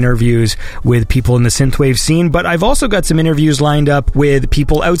doing interviews with people in the synthwave scene. But I've also got some interviews lined up with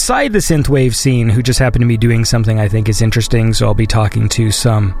people outside the synthwave scene who just happen to be doing something I think is interesting. So I'll be talking to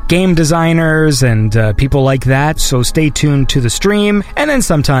some game designers and people like that. So stay tuned to the stream. And then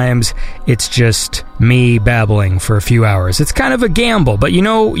sometimes it's just me babbling for a few hours. It's kind of a gamble, but you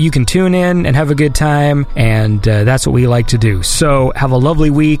know, you can tune in and have a good time, and that's what we like to do. So have a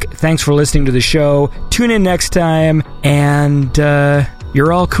lovely week. Thanks for listening to the show. Tune in next time, and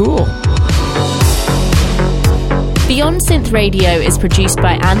you're all cool. Beyond Synth Radio is produced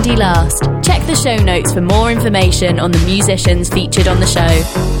by Andy Last. Check the show notes for more information on the musicians featured on the show.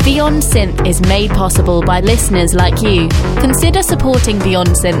 Beyond Synth is made possible by listeners like you. Consider supporting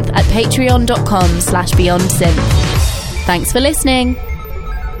Beyond Synth at patreon.com/BeyondSynth. Thanks for listening.